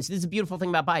 2019, so this is a beautiful thing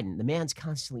about Biden. The man's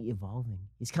constantly evolving.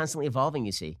 He's constantly evolving,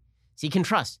 you see. So you can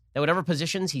trust that whatever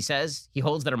positions he says he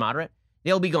holds that are moderate,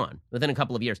 they'll be gone within a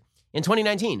couple of years. In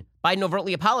 2019, Biden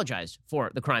overtly apologized for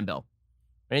the crime bill.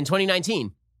 And in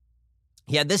 2019,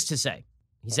 he had this to say.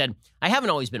 He said, I haven't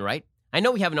always been right. I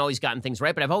know we haven't always gotten things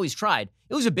right, but I've always tried.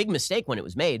 It was a big mistake when it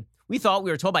was made. We thought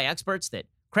we were told by experts that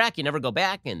crack, you never go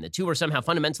back, and the two are somehow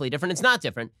fundamentally different. It's not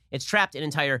different. It's trapped an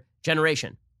entire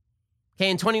generation. Okay,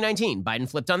 in 2019, Biden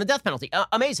flipped on the death penalty.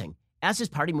 Amazing. As his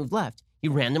party moved left, he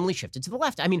randomly shifted to the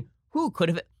left. I mean, who could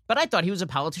have... But I thought he was a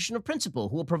politician of principle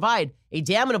who will provide a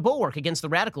dam and a bulwark against the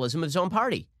radicalism of his own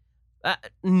party.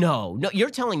 No, you're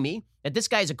telling me that this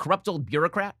guy is a corrupt old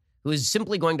bureaucrat who is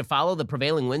simply going to follow the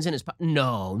prevailing winds in his...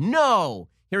 No.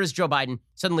 Here is Joe Biden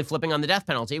suddenly flipping on the death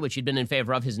penalty, which he'd been in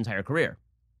favor of his entire career.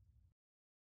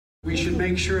 We should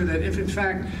make sure that if, in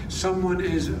fact, someone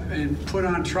is put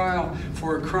on trial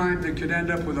for a crime that could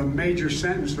end up with a major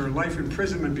sentence or life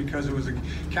imprisonment because it was a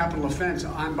capital offense,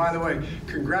 by the way,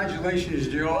 congratulations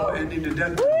to you all ending the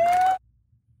death penalty.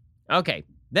 Okay,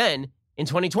 then in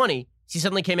 2020, he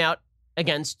suddenly came out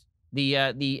against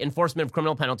the enforcement of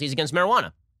criminal penalties against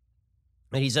marijuana.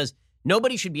 And he says,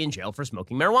 nobody should be in jail for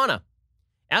smoking marijuana.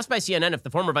 Asked by CNN if the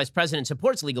former vice president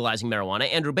supports legalizing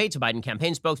marijuana, Andrew Bates, a Biden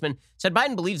campaign spokesman, said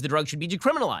Biden believes the drug should be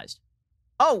decriminalized.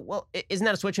 Oh, well, isn't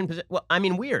that a switch in position? Well, I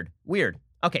mean, weird.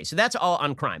 Okay, so that's all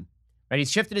on crime, right? He's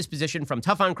shifted his position from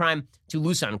tough on crime to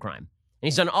loose on crime. And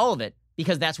he's done all of it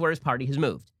because that's where his party has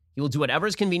moved. He will do whatever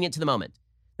is convenient to the moment.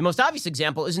 The most obvious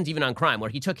example isn't even on crime, where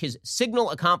he took his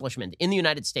signal accomplishment in the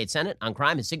United States Senate on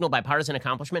crime, his signal bipartisan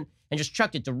accomplishment, and just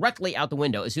chucked it directly out the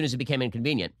window as soon as it became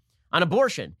inconvenient. On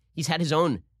abortion, he's had his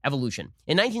own evolution.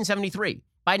 In 1973,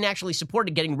 Biden actually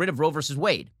supported getting rid of Roe versus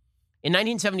Wade. In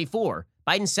 1974,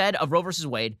 Biden said of Roe versus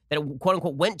Wade that it, quote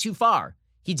unquote, went too far.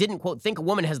 He didn't, quote, think a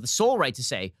woman has the sole right to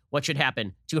say what should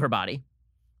happen to her body.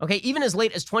 Okay, even as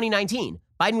late as 2019,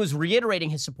 Biden was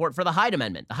reiterating his support for the Hyde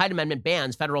Amendment. The Hyde Amendment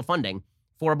bans federal funding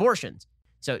for abortions.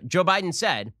 So Joe Biden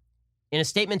said in a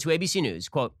statement to ABC News,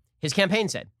 quote, his campaign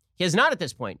said, he has not at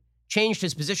this point changed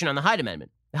his position on the Hyde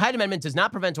Amendment. The Hyde Amendment does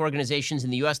not prevent organizations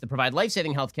in the U.S. that provide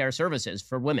life-saving health care services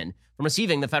for women from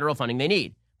receiving the federal funding they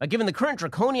need. But given the current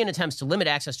draconian attempts to limit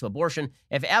access to abortion,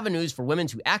 if avenues for women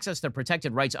to access their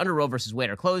protected rights under Roe versus Wade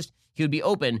are closed, he would be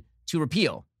open to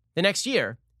repeal. The next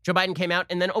year, Joe Biden came out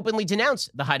and then openly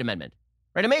denounced the Hyde Amendment.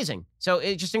 Right? Amazing. So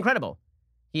it's just incredible.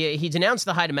 He denounced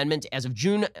the Hyde Amendment as of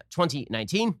June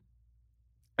 2019.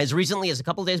 As recently as a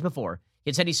couple of days before, he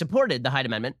had said he supported the Hyde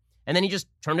Amendment, and then he just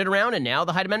turned it around, and now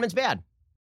the Hyde Amendment's bad.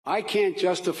 I can't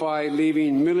justify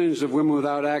leaving millions of women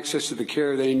without access to the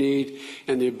care they need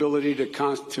and the ability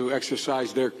to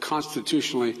exercise their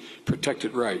constitutionally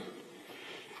protected right.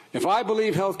 If I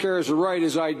believe health care is a right,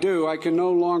 as I do, I can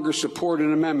no longer support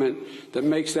an amendment that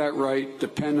makes that right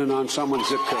dependent on someone's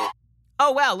zip code.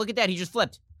 Oh, wow, look at that. He just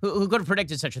flipped. Who could have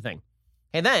predicted such a thing?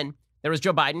 And then there was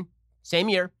Joe Biden, same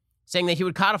year, saying that he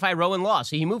would codify Roe in law.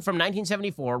 So he moved from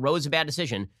 1974, Roe is a bad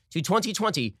decision, to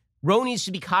 2020, Roe needs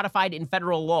to be codified in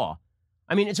federal law.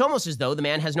 I mean, it's almost as though the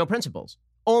man has no principles.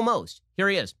 Almost. Here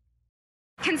he is.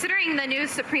 Considering the new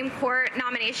Supreme Court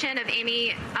nomination of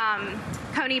Amy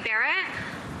Coney Barrett,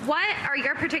 what are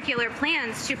your particular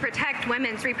plans to protect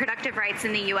women's reproductive rights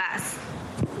in the U.S.?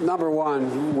 Number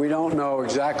one, we don't know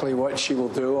exactly what she will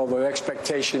do, although the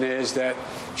expectation is that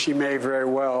she may very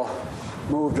well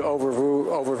move to overrule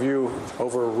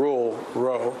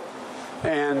Roe.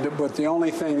 But the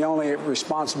only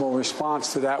responsible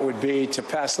response to that would be to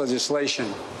pass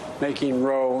legislation making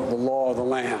Roe the law of the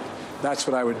land. That's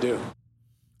what I would do.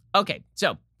 Okay,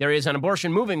 so there is an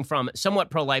abortion moving from somewhat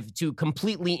pro-life to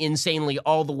completely insanely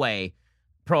all the way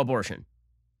pro-abortion.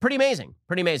 Pretty amazing.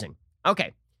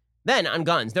 Okay, then on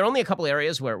guns, there are only a couple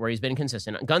areas where he's been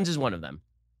consistent. Guns is one of them.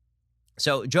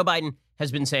 So Joe Biden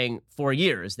has been saying for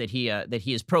years that he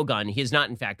is pro-gun. He is not,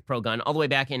 in fact, pro-gun. All the way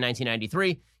back in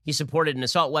 1993, he supported an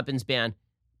assault weapons ban.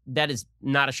 That is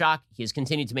not a shock. He has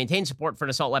continued to maintain support for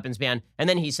an assault weapons ban. And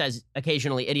then he says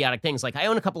occasionally idiotic things like, I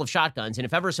own a couple of shotguns, and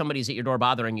if ever somebody's at your door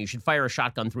bothering you, you should fire a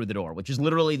shotgun through the door, which is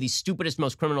literally the stupidest,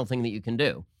 most criminal thing that you can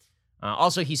do.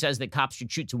 Also, he says that cops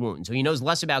should shoot to wound. So he knows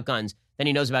less about guns than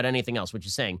he knows about anything else, which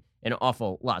is saying an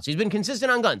awful lot. So he's been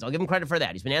consistent on guns. I'll give him credit for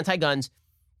that. He's been anti-guns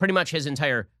pretty much his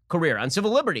entire career. On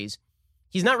civil liberties,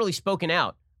 he's not really spoken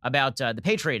out about the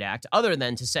Patriot Act other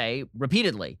than to say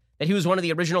repeatedly that he was one of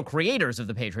the original creators of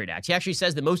the Patriot Act. He actually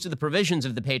says that most of the provisions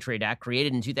of the Patriot Act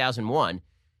created in 2001,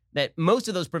 that most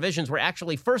of those provisions were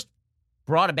actually first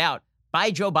brought about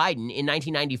by Joe Biden in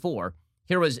 1994.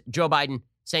 Here was Joe Biden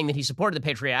saying that he supported the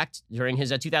Patriot Act during his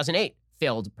 2008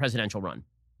 failed presidential run.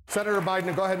 Senator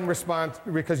Biden, go ahead and respond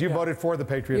because you voted for the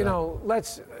Patriot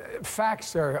Act.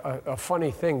 Facts are a funny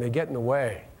thing. They get in the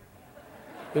way.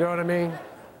 You know what I mean?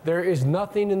 There is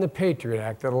nothing in the Patriot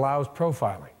Act that allows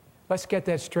profiling. Let's get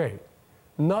that straight.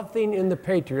 Nothing in the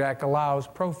Patriot Act allows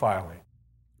profiling.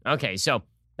 Okay, so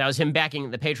that was him backing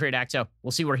the Patriot Act. So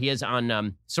we'll see where he is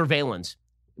on surveillance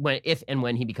if and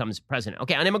when he becomes president.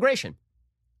 Okay, on immigration.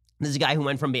 This is a guy who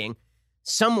went from being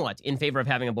somewhat in favor of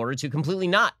having a border to completely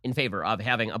not in favor of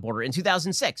having a border. In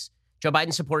 2006, Joe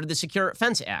Biden supported the Secure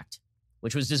Fence Act,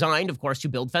 which was designed, of course, to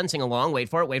build fencing along, wait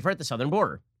for it, the southern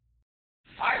border.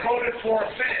 I voted for a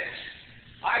fence.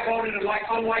 I voted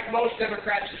unlike most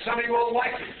Democrats, some of you won't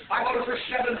like it. I voted for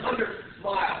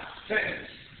 700-mile fence.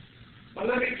 But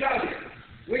let me tell you,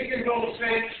 we can build a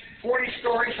fence 40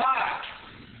 stories high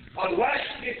unless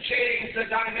it changes the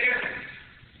dynamic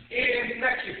in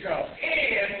Mexico.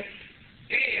 And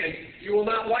you will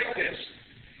not like this,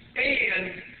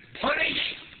 and punish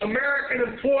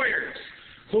American employers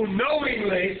who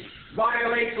knowingly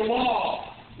violate the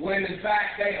law when, in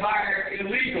fact, they hire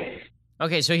illegals.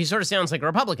 Okay, so he sort of sounds like a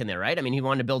Republican there, right? I mean, he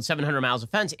wanted to build 700 miles of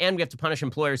fence, and we have to punish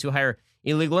employers who hire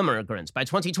illegal immigrants. By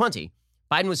 2020,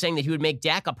 Biden was saying that he would make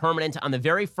DACA permanent on the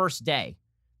very first day.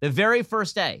 The very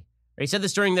first day. He said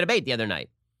this during the debate the other night.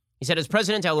 He said, as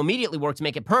president, I will immediately work to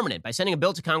make it permanent by sending a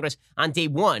bill to Congress on day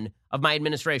one of my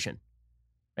administration.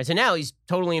 Right, so now he's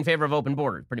totally in favor of open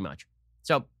borders, pretty much.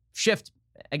 So shift,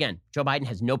 again, Joe Biden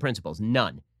has no principles,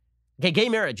 none. Okay, gay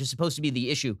marriage is supposed to be the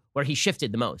issue where he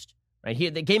shifted the most. Right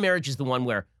here, the gay marriage is the one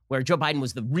where Joe Biden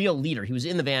was the real leader. He was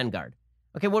in the vanguard.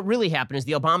 Okay, what really happened is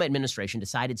the Obama administration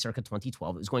decided circa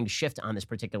 2012 it was going to shift on this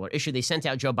particular issue. They sent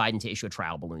out Joe Biden to issue a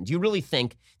trial balloon. Do you really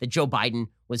think that Joe Biden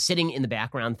was sitting in the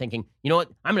background thinking, you know what,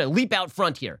 I'm going to leap out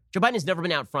front here? Joe Biden has never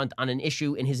been out front on an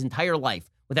issue in his entire life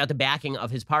without the backing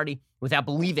of his party, without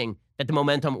believing that the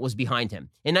momentum was behind him.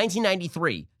 In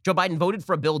 1993, Joe Biden voted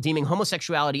for a bill deeming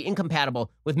homosexuality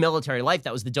incompatible with military life.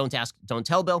 That was the Don't Ask, Don't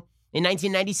Tell bill. In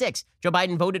 1996, Joe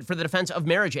Biden voted for the Defense of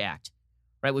Marriage Act,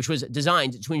 right, which was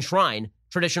designed to enshrine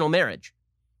traditional marriage.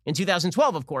 In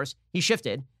 2012, of course, he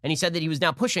shifted and he said that he was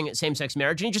now pushing same-sex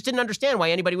marriage, and he just didn't understand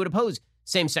why anybody would oppose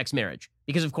same-sex marriage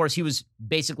because, of course, he was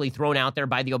basically thrown out there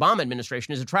by the Obama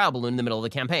administration as a trial balloon in the middle of the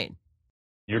campaign.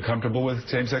 You're comfortable with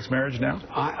same-sex marriage now?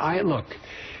 Look,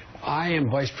 I am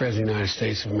Vice President of the United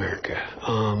States of America.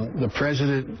 The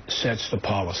President sets the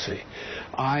policy.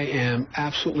 I am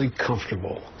absolutely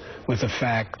comfortable with the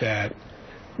fact that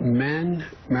men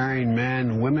marrying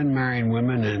men, women marrying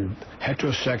women, and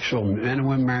heterosexual men and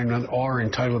women marrying women are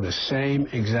entitled to the same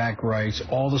exact rights,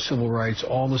 all the civil rights,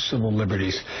 all the civil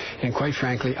liberties. And quite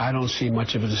frankly, I don't see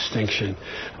much of a distinction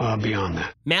beyond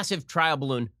that. Massive trial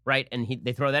balloon, right? And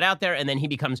they throw that out there, and then he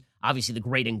becomes obviously the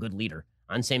great and good leader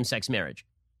on same-sex marriage.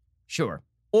 Sure.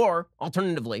 Or,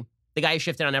 alternatively, the guy is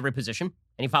shifted on every position,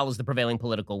 and he follows the prevailing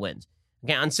political winds.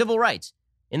 Okay, on civil rights,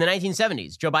 in the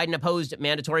 1970s, Joe Biden opposed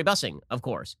mandatory busing, of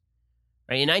course.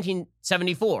 Right, in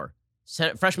 1974,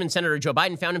 freshman Senator Joe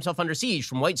Biden found himself under siege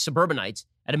from white suburbanites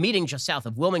at a meeting just south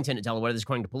of Wilmington, Delaware. This is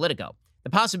according to Politico. The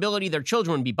possibility their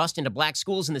children would be bused into black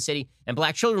schools in the city and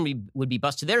black children would be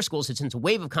bused to their schools had sent a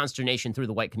wave of consternation through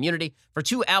the white community. For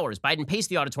 2 hours, Biden paced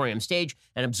the auditorium stage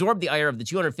and absorbed the ire of the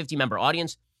 250-member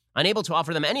audience. Unable to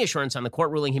offer them any assurance on the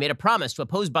court ruling, he made a promise to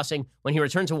oppose busing when he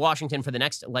returned to Washington for the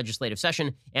next legislative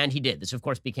session, and he did. This, of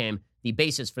course, became the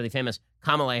basis for the famous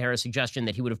Kamala Harris suggestion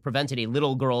that he would have prevented a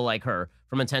little girl like her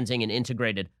from attending an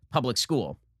integrated public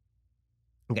school.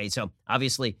 Okay, so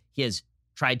obviously he has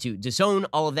tried to disown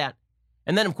all of that.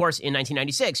 And then, of course, in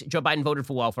 1996, Joe Biden voted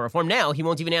for welfare reform. Now, he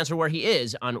won't even answer where he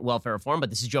is on welfare reform, but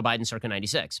this is Joe Biden circa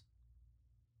 96.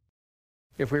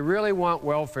 If we really want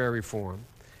welfare reform,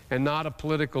 and not a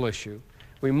political issue,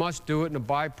 we must do it in a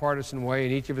bipartisan way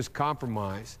and each of us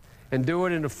compromise and do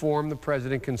it in a form the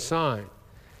president can sign.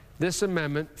 This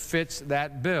amendment fits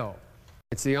that bill.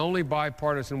 It's the only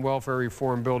bipartisan welfare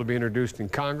reform bill to be introduced in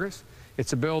Congress.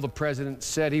 It's a bill the president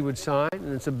said he would sign,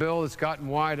 and it's a bill that's gotten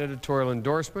wide editorial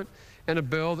endorsement and a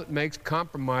bill that makes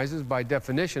compromises by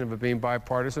definition of it being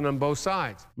bipartisan on both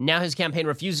sides. Now his campaign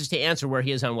refuses to answer where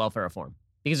he is on welfare reform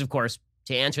because, of course,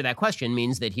 to answer that question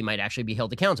means that he might actually be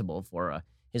held accountable for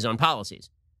his own policies.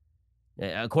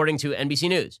 According to NBC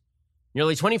News,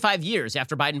 nearly 25 years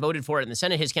after Biden voted for it in the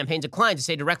Senate, his campaign declined to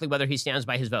say directly whether he stands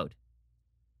by his vote.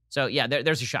 So, yeah,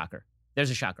 there's a shocker. There's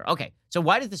a shocker. Okay, so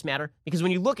why does this matter? Because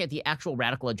when you look at the actual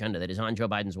radical agenda that is on Joe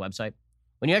Biden's website,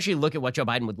 when you actually look at what Joe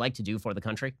Biden would like to do for the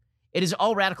country, it is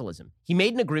all radicalism. He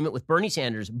made an agreement with Bernie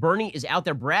Sanders. Bernie is out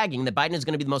there bragging that Biden is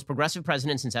going to be the most progressive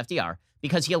president since FDR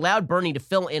because he allowed Bernie to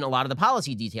fill in a lot of the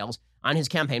policy details on his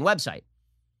campaign website.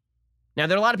 Now,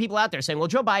 there are a lot of people out there saying, well,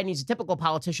 Joe Biden, he's a typical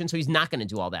politician, so he's not going to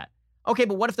do all that. Okay,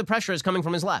 but what if the pressure is coming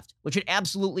from his left, which it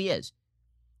absolutely is?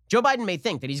 Joe Biden may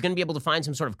think that he's going to be able to find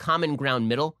some sort of common ground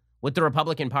middle with the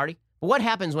Republican Party, but what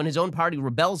happens when his own party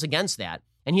rebels against that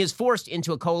and he is forced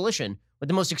into a coalition with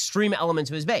the most extreme elements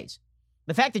of his base?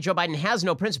 The fact that Joe Biden has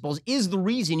no principles is the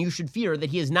reason you should fear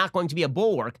that he is not going to be a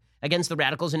bulwark against the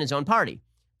radicals in his own party.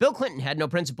 Bill Clinton had no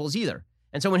principles either.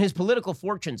 And so when his political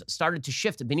fortunes started to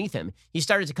shift beneath him, he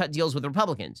started to cut deals with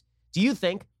Republicans. Do you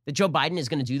think that Joe Biden is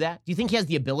going to do that? Do you think he has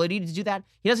the ability to do that?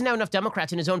 He doesn't have enough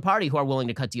Democrats in his own party who are willing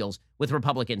to cut deals with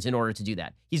Republicans in order to do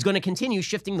that. He's going to continue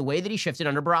shifting the way that he shifted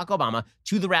under Barack Obama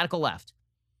to the radical left.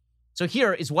 So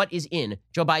here is what is in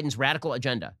Joe Biden's radical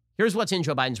agenda. Here's what's in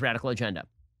Joe Biden's radical agenda.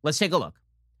 Let's take a look.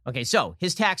 Okay, so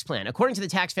his tax plan. According to the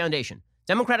Tax Foundation,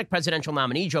 Democratic presidential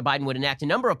nominee Joe Biden would enact a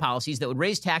number of policies that would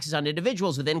raise taxes on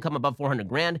individuals with income above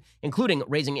 $400,000, including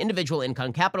raising individual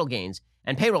income capital gains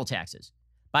and payroll taxes.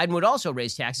 Biden would also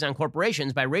raise taxes on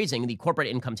corporations by raising the corporate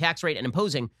income tax rate and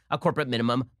imposing a corporate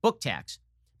minimum book tax.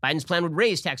 Biden's plan would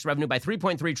raise tax revenue by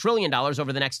 $3.3 trillion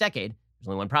over the next decade. There's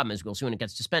only one problem is we'll see when it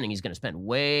gets to spending, he's going to spend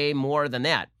way more than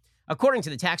that. According to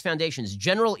the Tax Foundation's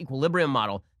General Equilibrium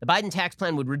model, the Biden tax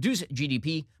plan would reduce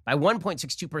GDP by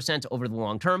 1.62% over the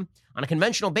long term. On a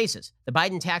conventional basis, the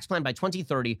Biden tax plan by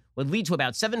 2030 would lead to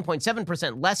about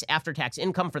 7.7% less after-tax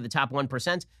income for the top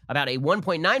 1%, about a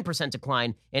 1.9%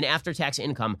 decline in after-tax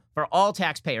income for all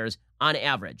taxpayers on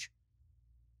average.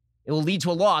 It will lead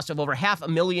to a loss of over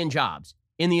 500,000 jobs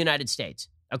in the United States,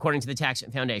 according to the Tax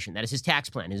Foundation. That is his tax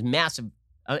plan, his massive,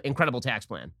 incredible tax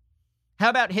plan. How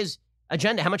about his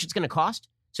agenda, how much it's going to cost?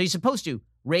 So he's supposed to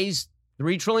raise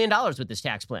 $3 trillion with this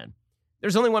tax plan.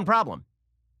 There's only one problem.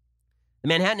 The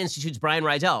Manhattan Institute's Brian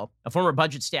Reidel, a former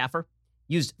budget staffer,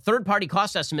 used third-party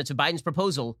cost estimates of Biden's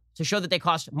proposal to show that they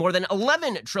cost more than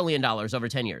 $11 trillion over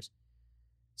 10 years.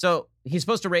 So he's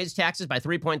supposed to raise taxes by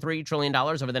 $3.3 trillion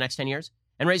over the next 10 years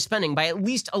and raise spending by at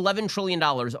least $11 trillion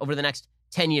over the next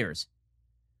 10 years.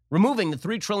 Removing the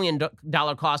 $3 trillion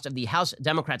cost of the House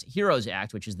Democrats' HEROES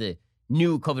Act, which is the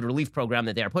new COVID relief program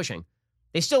that they are pushing,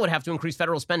 they still would have to increase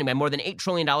federal spending by more than $8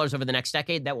 trillion over the next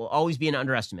decade. That will always be an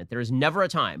underestimate. There is never a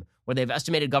time where they've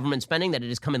estimated government spending that it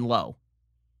has come in low.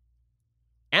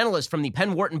 Analysts from the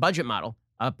Penn-Wharton budget model,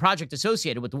 a project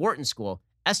associated with the Wharton School,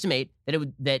 estimate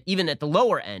that even at the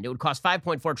lower end, it would cost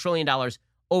 $5.4 trillion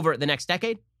over the next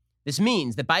decade. This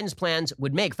means that Biden's plans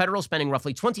would make federal spending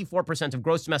roughly 24% of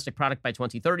gross domestic product by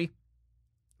 2030.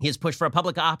 He has pushed for a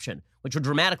public option, which would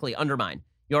dramatically undermine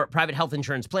your private health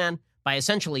insurance plan by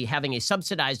essentially having a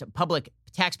subsidized public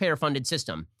taxpayer-funded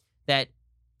system that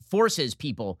forces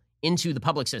people into the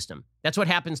public system. That's what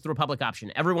happens through a public option.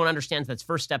 Everyone understands that's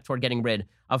first step toward getting rid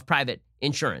of private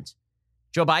insurance.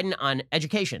 Joe Biden on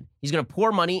education. He's going to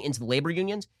pour money into the labor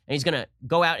unions, and he's going to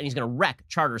go out and he's going to wreck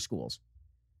charter schools.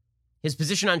 His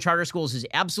position on charter schools is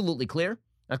absolutely clear.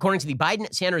 According to the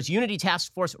Biden-Sanders Unity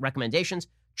Task Force recommendations,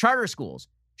 charter schools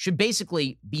should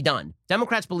basically be done.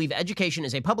 Democrats believe education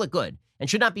is a public good and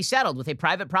should not be saddled with a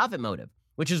private profit motive,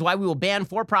 which is why we will ban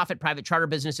for-profit private charter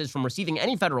businesses from receiving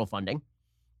any federal funding.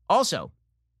 Also,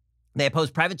 they oppose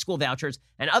private school vouchers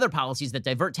and other policies that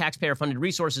divert taxpayer-funded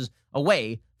resources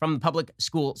away from the public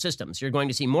school system. So you're going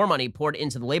to see more money poured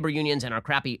into the labor unions and our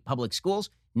crappy public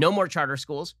schools, no more charter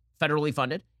schools, federally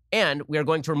funded, and we are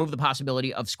going to remove the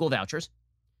possibility of school vouchers.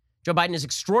 Joe Biden is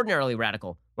extraordinarily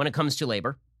radical when it comes to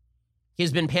labor. He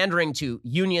has been pandering to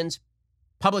unions,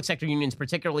 public sector unions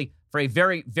particularly, for a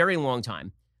very, very long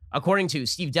time. According to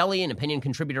Steve Delley, an opinion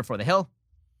contributor for The Hill,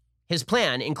 his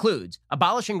plan includes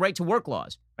abolishing right-to-work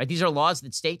laws. Right? These are laws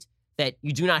that state that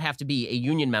you do not have to be a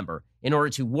union member in order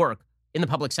to work in the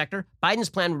public sector. Biden's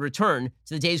plan would return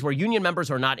to the days where union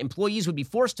members or not, employees would be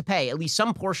forced to pay at least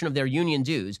some portion of their union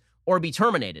dues or be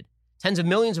terminated. Tens of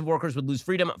millions of workers would lose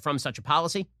freedom from such a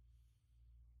policy.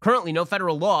 Currently, no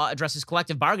federal law addresses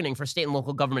collective bargaining for state and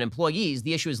local government employees.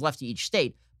 The issue is left to each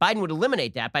state. Biden would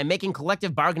eliminate that by making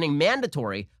collective bargaining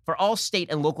mandatory for all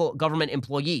state and local government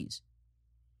employees.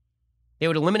 They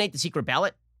would eliminate the secret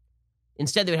ballot.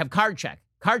 Instead, they would have card check.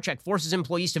 Card check forces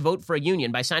employees to vote for a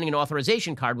union by signing an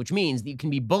authorization card, which means that you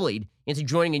can be bullied into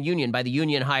joining a union by the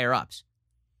union higher-ups.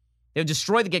 They would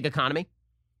destroy the gig economy.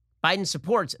 Biden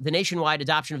supports the nationwide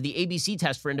adoption of the ABC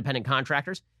test for independent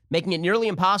contractors, making it nearly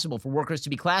impossible for workers to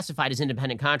be classified as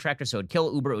independent contractors. So it would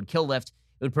kill Uber, it would kill Lyft,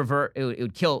 it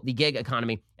would kill the gig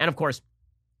economy. And of course,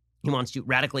 he wants to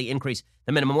radically increase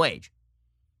the minimum wage.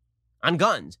 On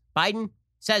guns, Biden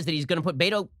says that he's going to put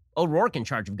Beto O'Rourke in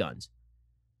charge of guns.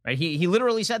 Right? He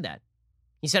literally said that.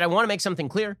 He said, I want to make something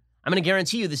clear. I'm going to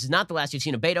guarantee you this is not the last you've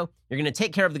seen of Beto. You're going to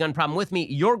take care of the gun problem with me.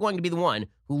 You're going to be the one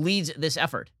who leads this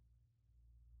effort.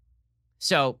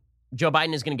 So Joe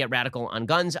Biden is going to get radical on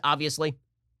guns, obviously.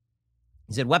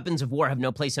 He said weapons of war have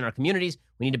no place in our communities.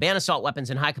 We need to ban assault weapons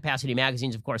and high-capacity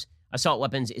magazines. Of course, assault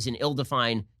weapons is an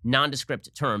ill-defined,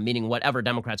 nondescript term, meaning whatever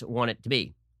Democrats want it to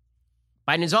be.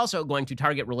 Biden is also going to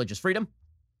target religious freedom.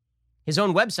 His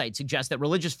own website suggests that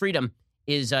religious freedom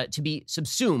is to be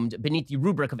subsumed beneath the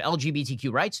rubric of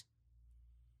LGBTQ rights.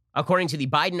 According to the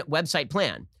Biden website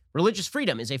plan, religious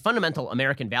freedom is a fundamental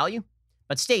American value,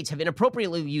 but states have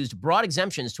inappropriately used broad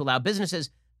exemptions to allow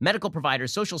businesses, medical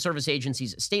providers, social service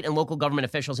agencies, state and local government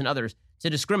officials, and others to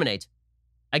discriminate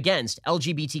against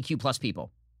LGBTQ plus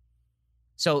people.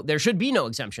 So there should be no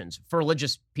exemptions for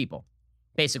religious people.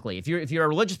 Basically, if you're a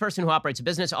religious person who operates a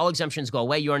business, all exemptions go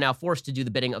away. You are now forced to do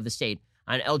the bidding of the state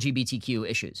on LGBTQ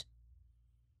issues.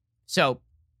 So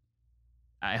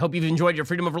I hope you've enjoyed your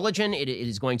freedom of religion. It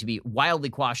is going to be wildly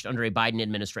quashed under a Biden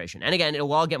administration. And again, it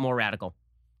will all get more radical.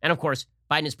 And of course,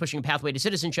 Biden is pushing a pathway to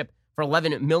citizenship for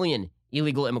 11 million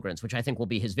illegal immigrants, which I think will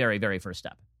be his very, very first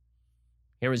step.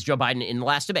 Here is Joe Biden in the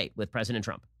last debate with President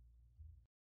Trump.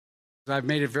 I've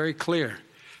made it very clear.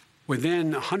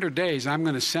 within 100 days, I'm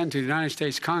going to send to the United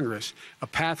States Congress a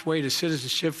pathway to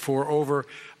citizenship for over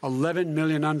 11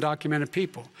 million undocumented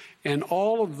people. And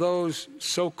all of those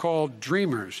so-called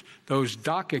dreamers, those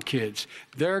DACA kids,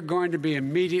 they're going to be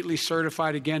immediately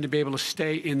certified again to be able to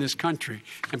stay in this country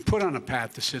and put on a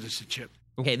path to citizenship.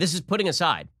 Okay, this is putting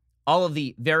aside all of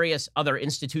the various other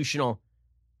institutional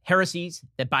heresies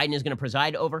that Biden is going to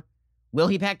preside over. Will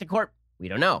he pack the court? We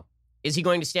don't know. Is he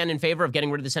going to stand in favor of getting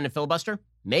rid of the Senate filibuster?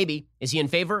 Maybe. Is he in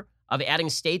favor of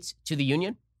adding states to the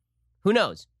union? Who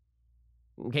knows?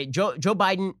 Okay, Joe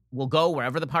Biden will go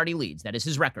wherever the party leads. That is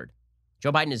his record.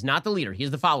 Joe Biden is not the leader. He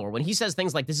is the follower. When he says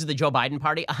things like, this is the Joe Biden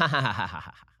party,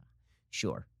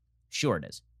 sure it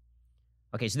is.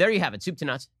 Okay, so there you have it, soup to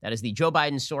nuts. That is the Joe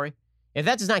Biden story. If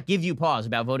that does not give you pause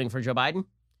about voting for Joe Biden,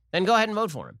 then go ahead and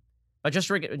vote for him. But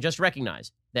just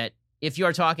recognize that if you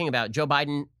are talking about Joe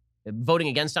Biden voting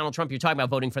against Donald Trump, you're talking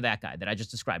about voting for that guy that I just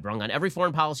described, wrong on every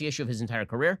foreign policy issue of his entire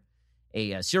career,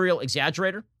 a serial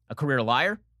exaggerator, a career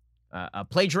liar, a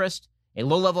plagiarist, a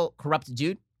low-level corrupt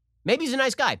dude. Maybe he's a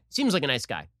nice guy. Seems like a nice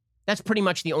guy. That's pretty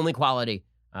much the only quality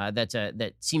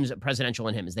that seems presidential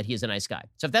in him, is that he is a nice guy.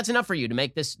 So if that's enough for you to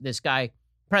make this guy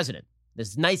president,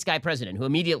 this nice guy president who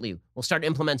immediately will start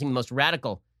implementing the most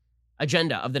radical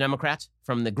agenda of the Democrats,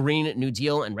 from the Green New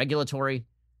Deal and regulatory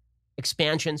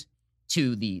expansions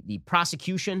to the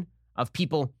prosecution of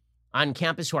people on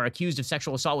campus who are accused of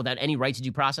sexual assault without any right to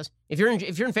due process. If you're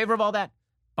in favor of all that,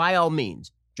 by all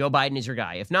means, Joe Biden is your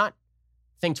guy. If not,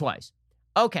 think twice.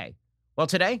 Okay, well,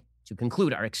 today, to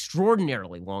conclude our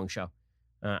extraordinarily long show,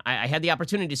 I had the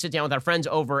opportunity to sit down with our friends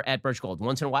over at Birch Gold.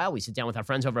 Once in a while, we sit down with our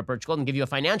friends over at Birch Gold and give you a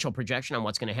financial projection on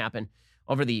what's going to happen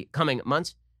over the coming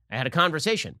months. I had a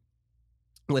conversation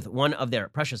with one of their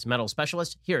precious metal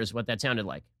specialists. Here's what that sounded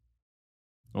like.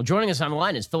 Well, joining us on the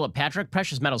line is Philip Patrick,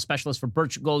 precious metal specialist for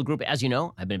Birch Gold Group. As you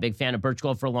know, I've been a big fan of Birch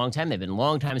Gold for a long time. They've been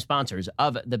longtime sponsors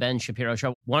of the Ben Shapiro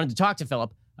Show. Wanted to talk to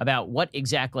Philip about what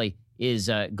exactly is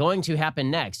going to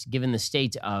happen next, given the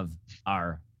state of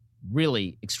our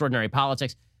really extraordinary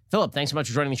politics. Philip, thanks so much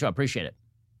for joining the show. I appreciate it.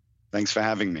 Thanks for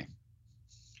having me.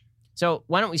 So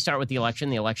why don't we start with the election?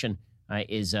 The election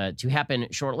is to happen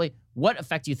shortly. What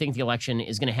effect do you think the election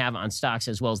is going to have on stocks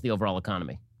as well as the overall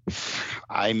economy?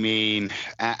 I mean,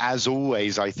 as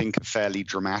always, I think a fairly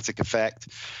dramatic effect.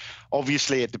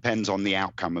 Obviously, it depends on the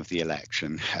outcome of the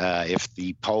election. If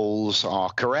the polls are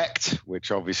correct,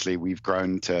 which obviously we've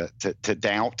grown to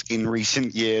doubt in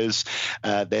recent years,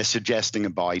 they're suggesting a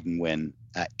Biden win.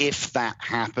 If that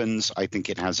happens, I think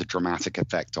it has a dramatic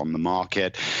effect on the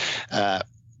market.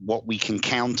 What we can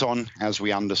count on, as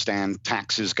we understand,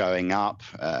 taxes going up,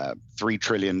 $3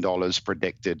 trillion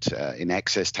predicted in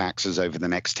excess taxes over the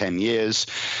next 10 years.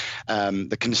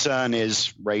 The concern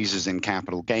is raises in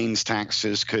capital gains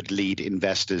taxes could lead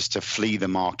investors to flee the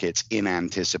markets in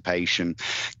anticipation.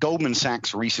 Goldman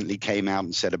Sachs recently came out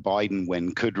and said a Biden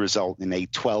win could result in a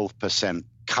 12%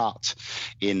 cut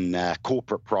in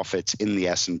corporate profits in the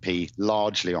S&P,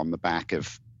 largely on the back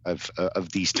of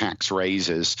these tax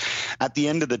raises. At the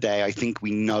end of the day, I think we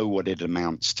know what it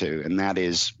amounts to, and that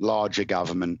is larger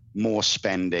government, more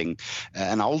spending,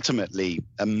 and ultimately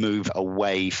a move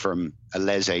away from a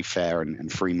laissez-faire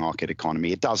and free market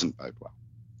economy. It doesn't bode well.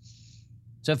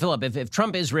 So, Philip, if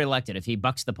Trump is reelected, if he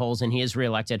bucks the polls and he is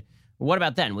reelected, what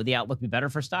about then? Would the outlook be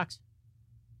better for stocks?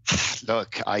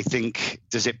 Look, I think,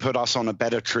 does it put us on a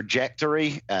better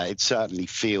trajectory? It certainly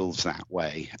feels that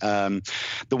way. The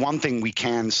one thing we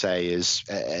can say is,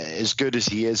 as good as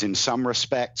he is in some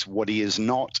respects, what he is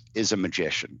not is a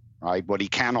magician, right? What he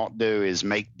cannot do is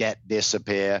make debt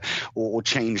disappear or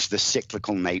change the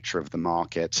cyclical nature of the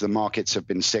markets. The markets have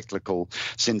been cyclical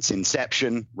since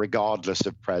inception, regardless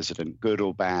of president, good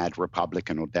or bad,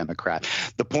 Republican or Democrat.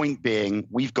 The point being,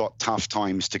 we've got tough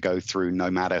times to go through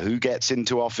no matter who gets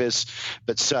into office,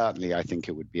 but certainly I think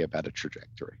it would be a better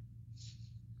trajectory.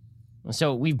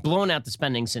 So we've blown out the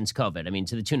spending since COVID. I mean,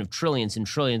 to the tune of trillions and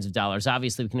trillions of dollars.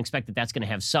 Obviously, we can expect that that's going to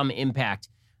have some impact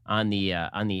on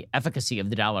the efficacy of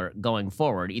the dollar going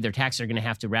forward. Either taxes are going to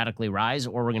have to radically rise,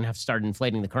 or we're going to have to start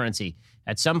inflating the currency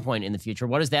at some point in the future.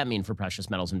 What does that mean for precious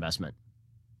metals investment?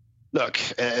 Look,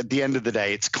 at the end of the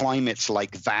day, it's climates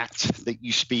like that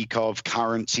you speak of,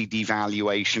 currency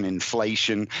devaluation,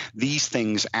 inflation. These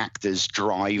things act as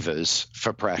drivers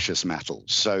for precious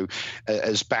metals. So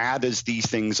as bad as these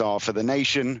things are for the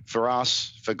nation, for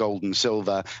us, for gold and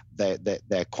silver,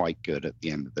 they're quite good at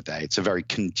the end of the day. It's a very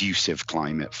conducive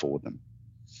climate for them.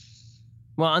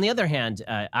 Well, on the other hand,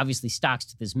 obviously stocks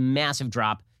took this massive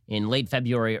drop in late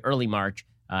February, early March.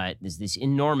 There's this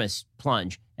enormous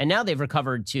plunge. And now they've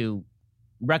recovered to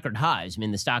record highs. I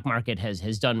mean, the stock market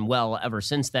has done well ever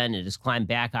since then. It has climbed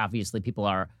back. Obviously, people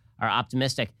are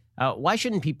optimistic. Why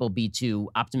shouldn't people be too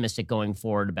optimistic going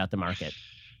forward about the market?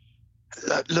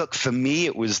 Look, for me,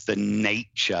 it was the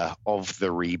nature of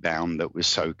the rebound that was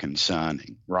so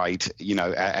concerning, right? You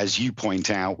know, as you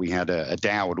point out, we had a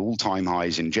Dow at all-time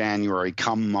highs in January.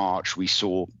 Come March, we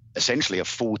saw essentially a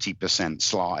 40%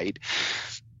 slide.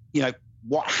 You know,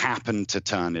 what happened to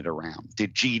turn it around?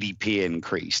 Did GDP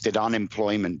increase? Did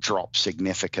unemployment drop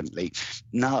significantly?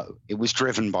 No, it was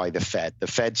driven by the Fed. The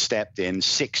Fed stepped in,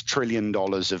 $6 trillion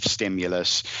of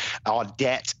stimulus. Our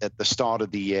debt at the start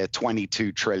of the year,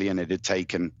 $22 trillion. It had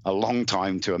taken a long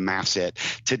time to amass it.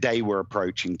 Today, we're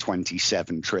approaching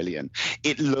 $27 trillion.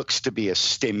 It looks to be a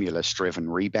stimulus-driven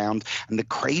rebound. And the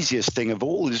craziest thing of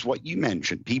all is what you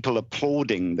mentioned, people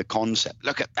applauding the concept.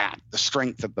 Look at that, the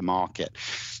strength of the market.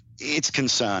 It's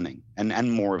concerning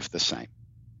and more of the same.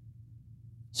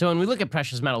 So when we look at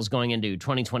precious metals going into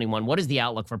 2021, what is the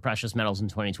outlook for precious metals in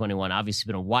 2021? Obviously, it's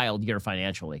been a wild year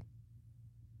financially.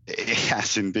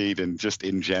 Yes, indeed, and just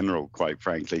in general, quite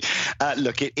frankly.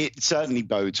 Look, it certainly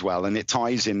bodes well, and it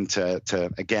ties into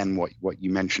again, what you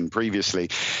mentioned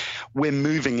previously. We're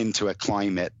moving into a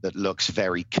climate that looks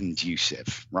very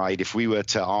conducive, right? If we were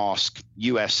to ask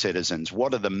U.S. citizens,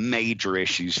 what are the major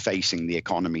issues facing the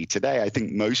economy today? I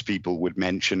think most people would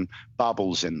mention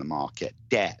bubbles in the market,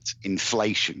 debt,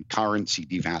 inflation, currency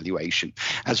devaluation.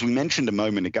 As we mentioned a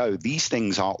moment ago, these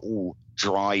things are all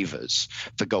drivers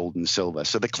for gold and silver.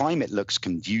 So the climate looks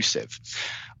conducive.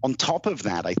 On top of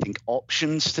that, I think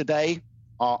options today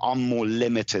are more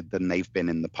limited than they've been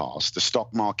in the past. The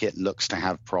stock market looks to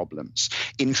have problems.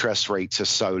 Interest rates are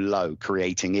so low,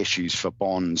 creating issues for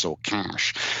bonds or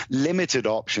cash. Limited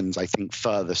options, I think,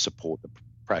 further support the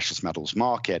precious metals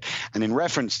market. And in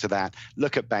reference to that,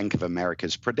 look at Bank of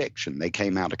America's prediction. They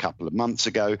came out a couple of months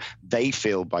ago. They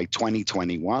feel by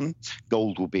 2021,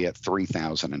 gold will be at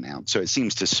 3,000 an ounce. So it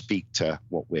seems to speak to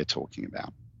what we're talking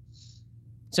about.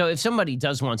 So if somebody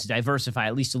does want to diversify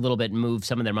at least a little bit and move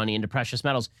some of their money into precious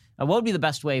metals, what would be the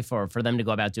best way for them to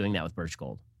go about doing that with Birch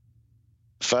Gold?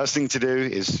 First thing to do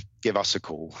is give us a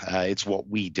call. It's what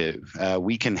we do.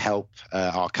 We can help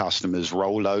our customers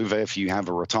roll over. If you have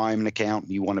a retirement account,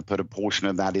 you want to put a portion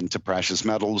of that into precious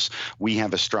metals, we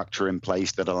have a structure in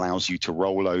place that allows you to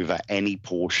roll over any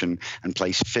portion and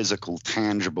place physical,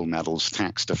 tangible metals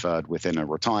tax deferred within a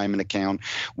retirement account.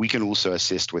 We can also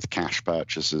assist with cash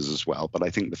purchases as well. But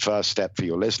I think the first step for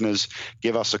your listeners,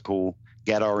 give us a call,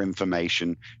 get our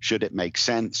information. Should it make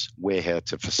sense, we're here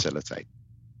to facilitate.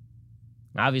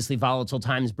 Obviously, volatile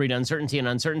times breed uncertainty, and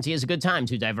uncertainty is a good time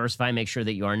to diversify. Make sure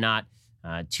that you are not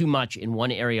too much in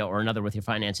one area or another with your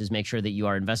finances. Make sure that you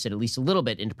are invested at least a little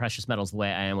bit into precious metals the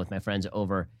way I am with my friends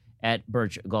over at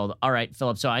Birch Gold. All right,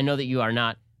 Philip, so I know that you are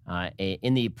not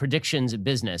in the predictions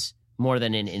business more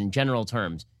than in general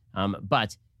terms,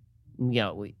 but you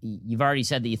know, you've already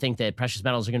said that you think that precious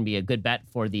metals are going to be a good bet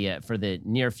for the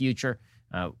near future.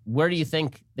 Where do you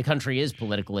think the country is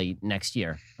politically next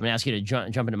year? I'm going to ask you to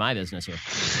jump into my business here.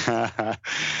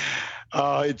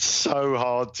 Oh, it's so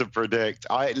hard to predict.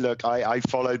 I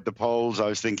followed the polls. I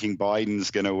was thinking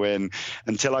Biden's going to win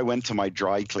until I went to my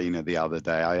dry cleaner the other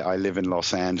day. I live in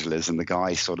Los Angeles, and the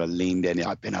guy sort of leaned in.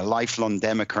 I've been a lifelong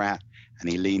Democrat. And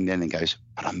he leaned in and goes,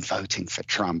 but I'm voting for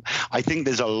Trump. I think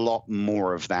there's a lot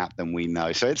more of that than we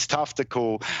know. So it's tough to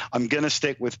call. I'm going to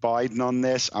stick with Biden on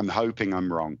this. I'm hoping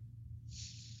I'm wrong.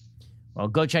 Well,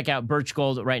 go check out Birch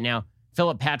Gold right now.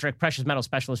 Philip Patrick, precious metal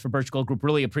specialist for Birch Gold Group.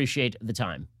 Really appreciate the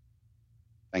time.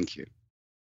 Thank you.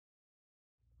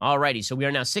 All righty. So we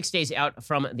are now 6 days out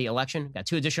from the election. Got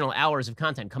 2 additional hours of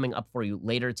content coming up for you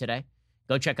later today.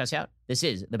 Go check us out. This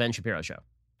is The Ben Shapiro Show.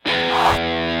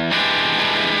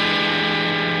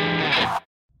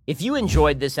 If you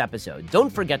enjoyed this episode, don't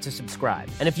forget to subscribe.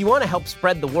 And if you want to help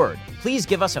spread the word, please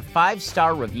give us a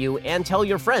 5-star review and tell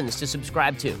your friends to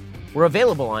subscribe too. We're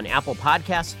available on Apple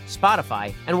Podcasts,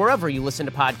 Spotify, and wherever you listen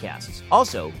to podcasts.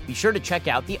 Also, be sure to check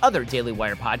out the other Daily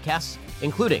Wire podcasts,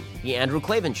 including The Andrew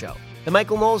Klavan Show, The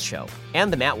Michael Knowles Show,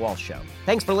 and The Matt Walsh Show.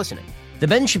 Thanks for listening. The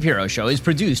Ben Shapiro Show is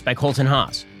produced by Colton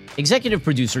Haas. Executive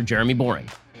producer Jeremy Boring.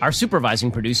 Our supervising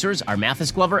producers are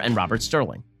Mathis Glover and Robert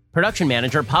Sterling. Production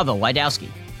manager Pavel Wydowski.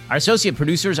 Our associate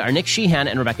producers are Nick Sheehan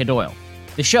and Rebecca Doyle.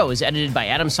 The show is edited by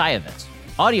Adam Sayevitz.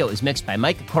 Audio is mixed by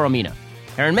Mike Coromina.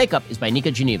 Hair and makeup is by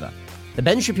Nika Geneva. The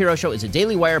Ben Shapiro Show is a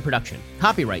Daily Wire production.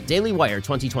 Copyright Daily Wire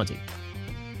 2020. You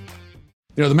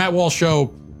know, the Matt Walsh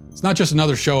Show, it's not just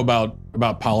another show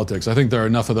about politics. I think there are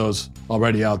enough of those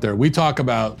already out there. We talk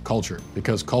about culture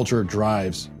because culture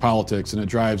drives politics and it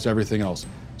drives everything else.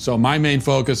 So my main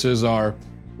focuses are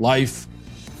life,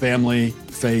 family,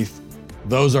 faith,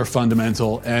 Those are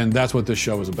fundamental, and that's what this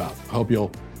show is about. I hope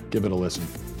you'll give it a listen.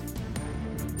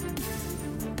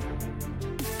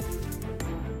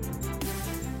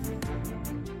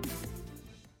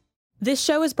 This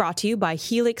show is brought to you by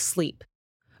Helix Sleep.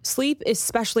 Sleep,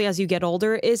 especially as you get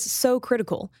older, is so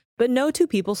critical, but no two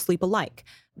people sleep alike.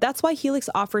 That's why Helix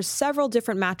offers several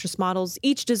different mattress models,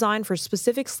 each designed for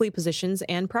specific sleep positions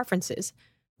and preferences.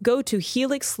 Go to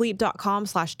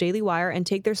helixsleep.com/dailywire and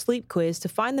take their sleep quiz to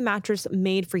find the mattress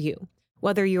made for you.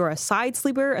 Whether you're a side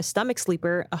sleeper, a stomach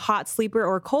sleeper, a hot sleeper,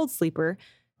 or a cold sleeper,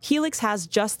 Helix has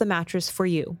just the mattress for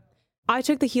you. I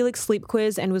took the Helix sleep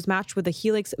quiz and was matched with the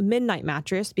Helix Midnight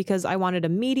mattress because I wanted a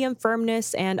medium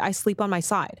firmness and I sleep on my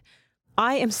side.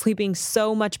 I am sleeping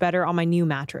so much better on my new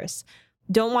mattress.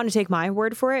 Don't want to take my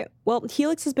word for it? Well,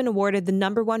 Helix has been awarded the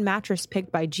 #1 mattress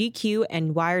picked by GQ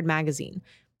and Wired magazine.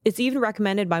 It's even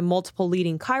recommended by multiple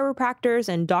leading chiropractors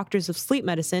and doctors of sleep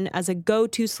medicine as a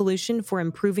go-to solution for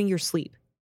improving your sleep.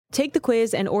 Take the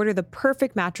quiz and order the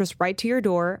perfect mattress right to your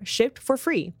door, shipped for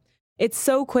free. It's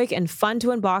so quick and fun to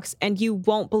unbox, and you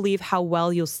won't believe how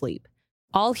well you'll sleep.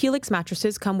 All Helix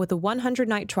mattresses come with a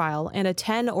 100-night trial and a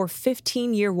 10 or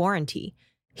 15-year warranty.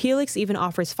 Helix even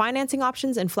offers financing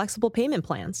options and flexible payment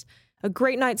plans. A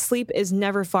great night's sleep is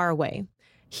never far away.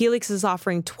 Helix is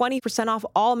offering 20% off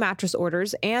all mattress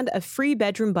orders and a free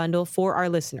bedroom bundle for our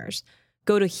listeners.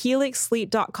 Go to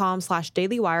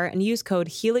helixsleep.com/dailywire and use code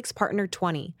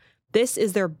HelixPartner20. This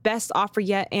is their best offer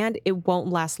yet, and it won't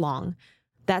last long.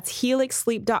 That's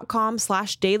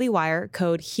helixsleep.com/dailywire,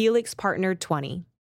 code HelixPartner20.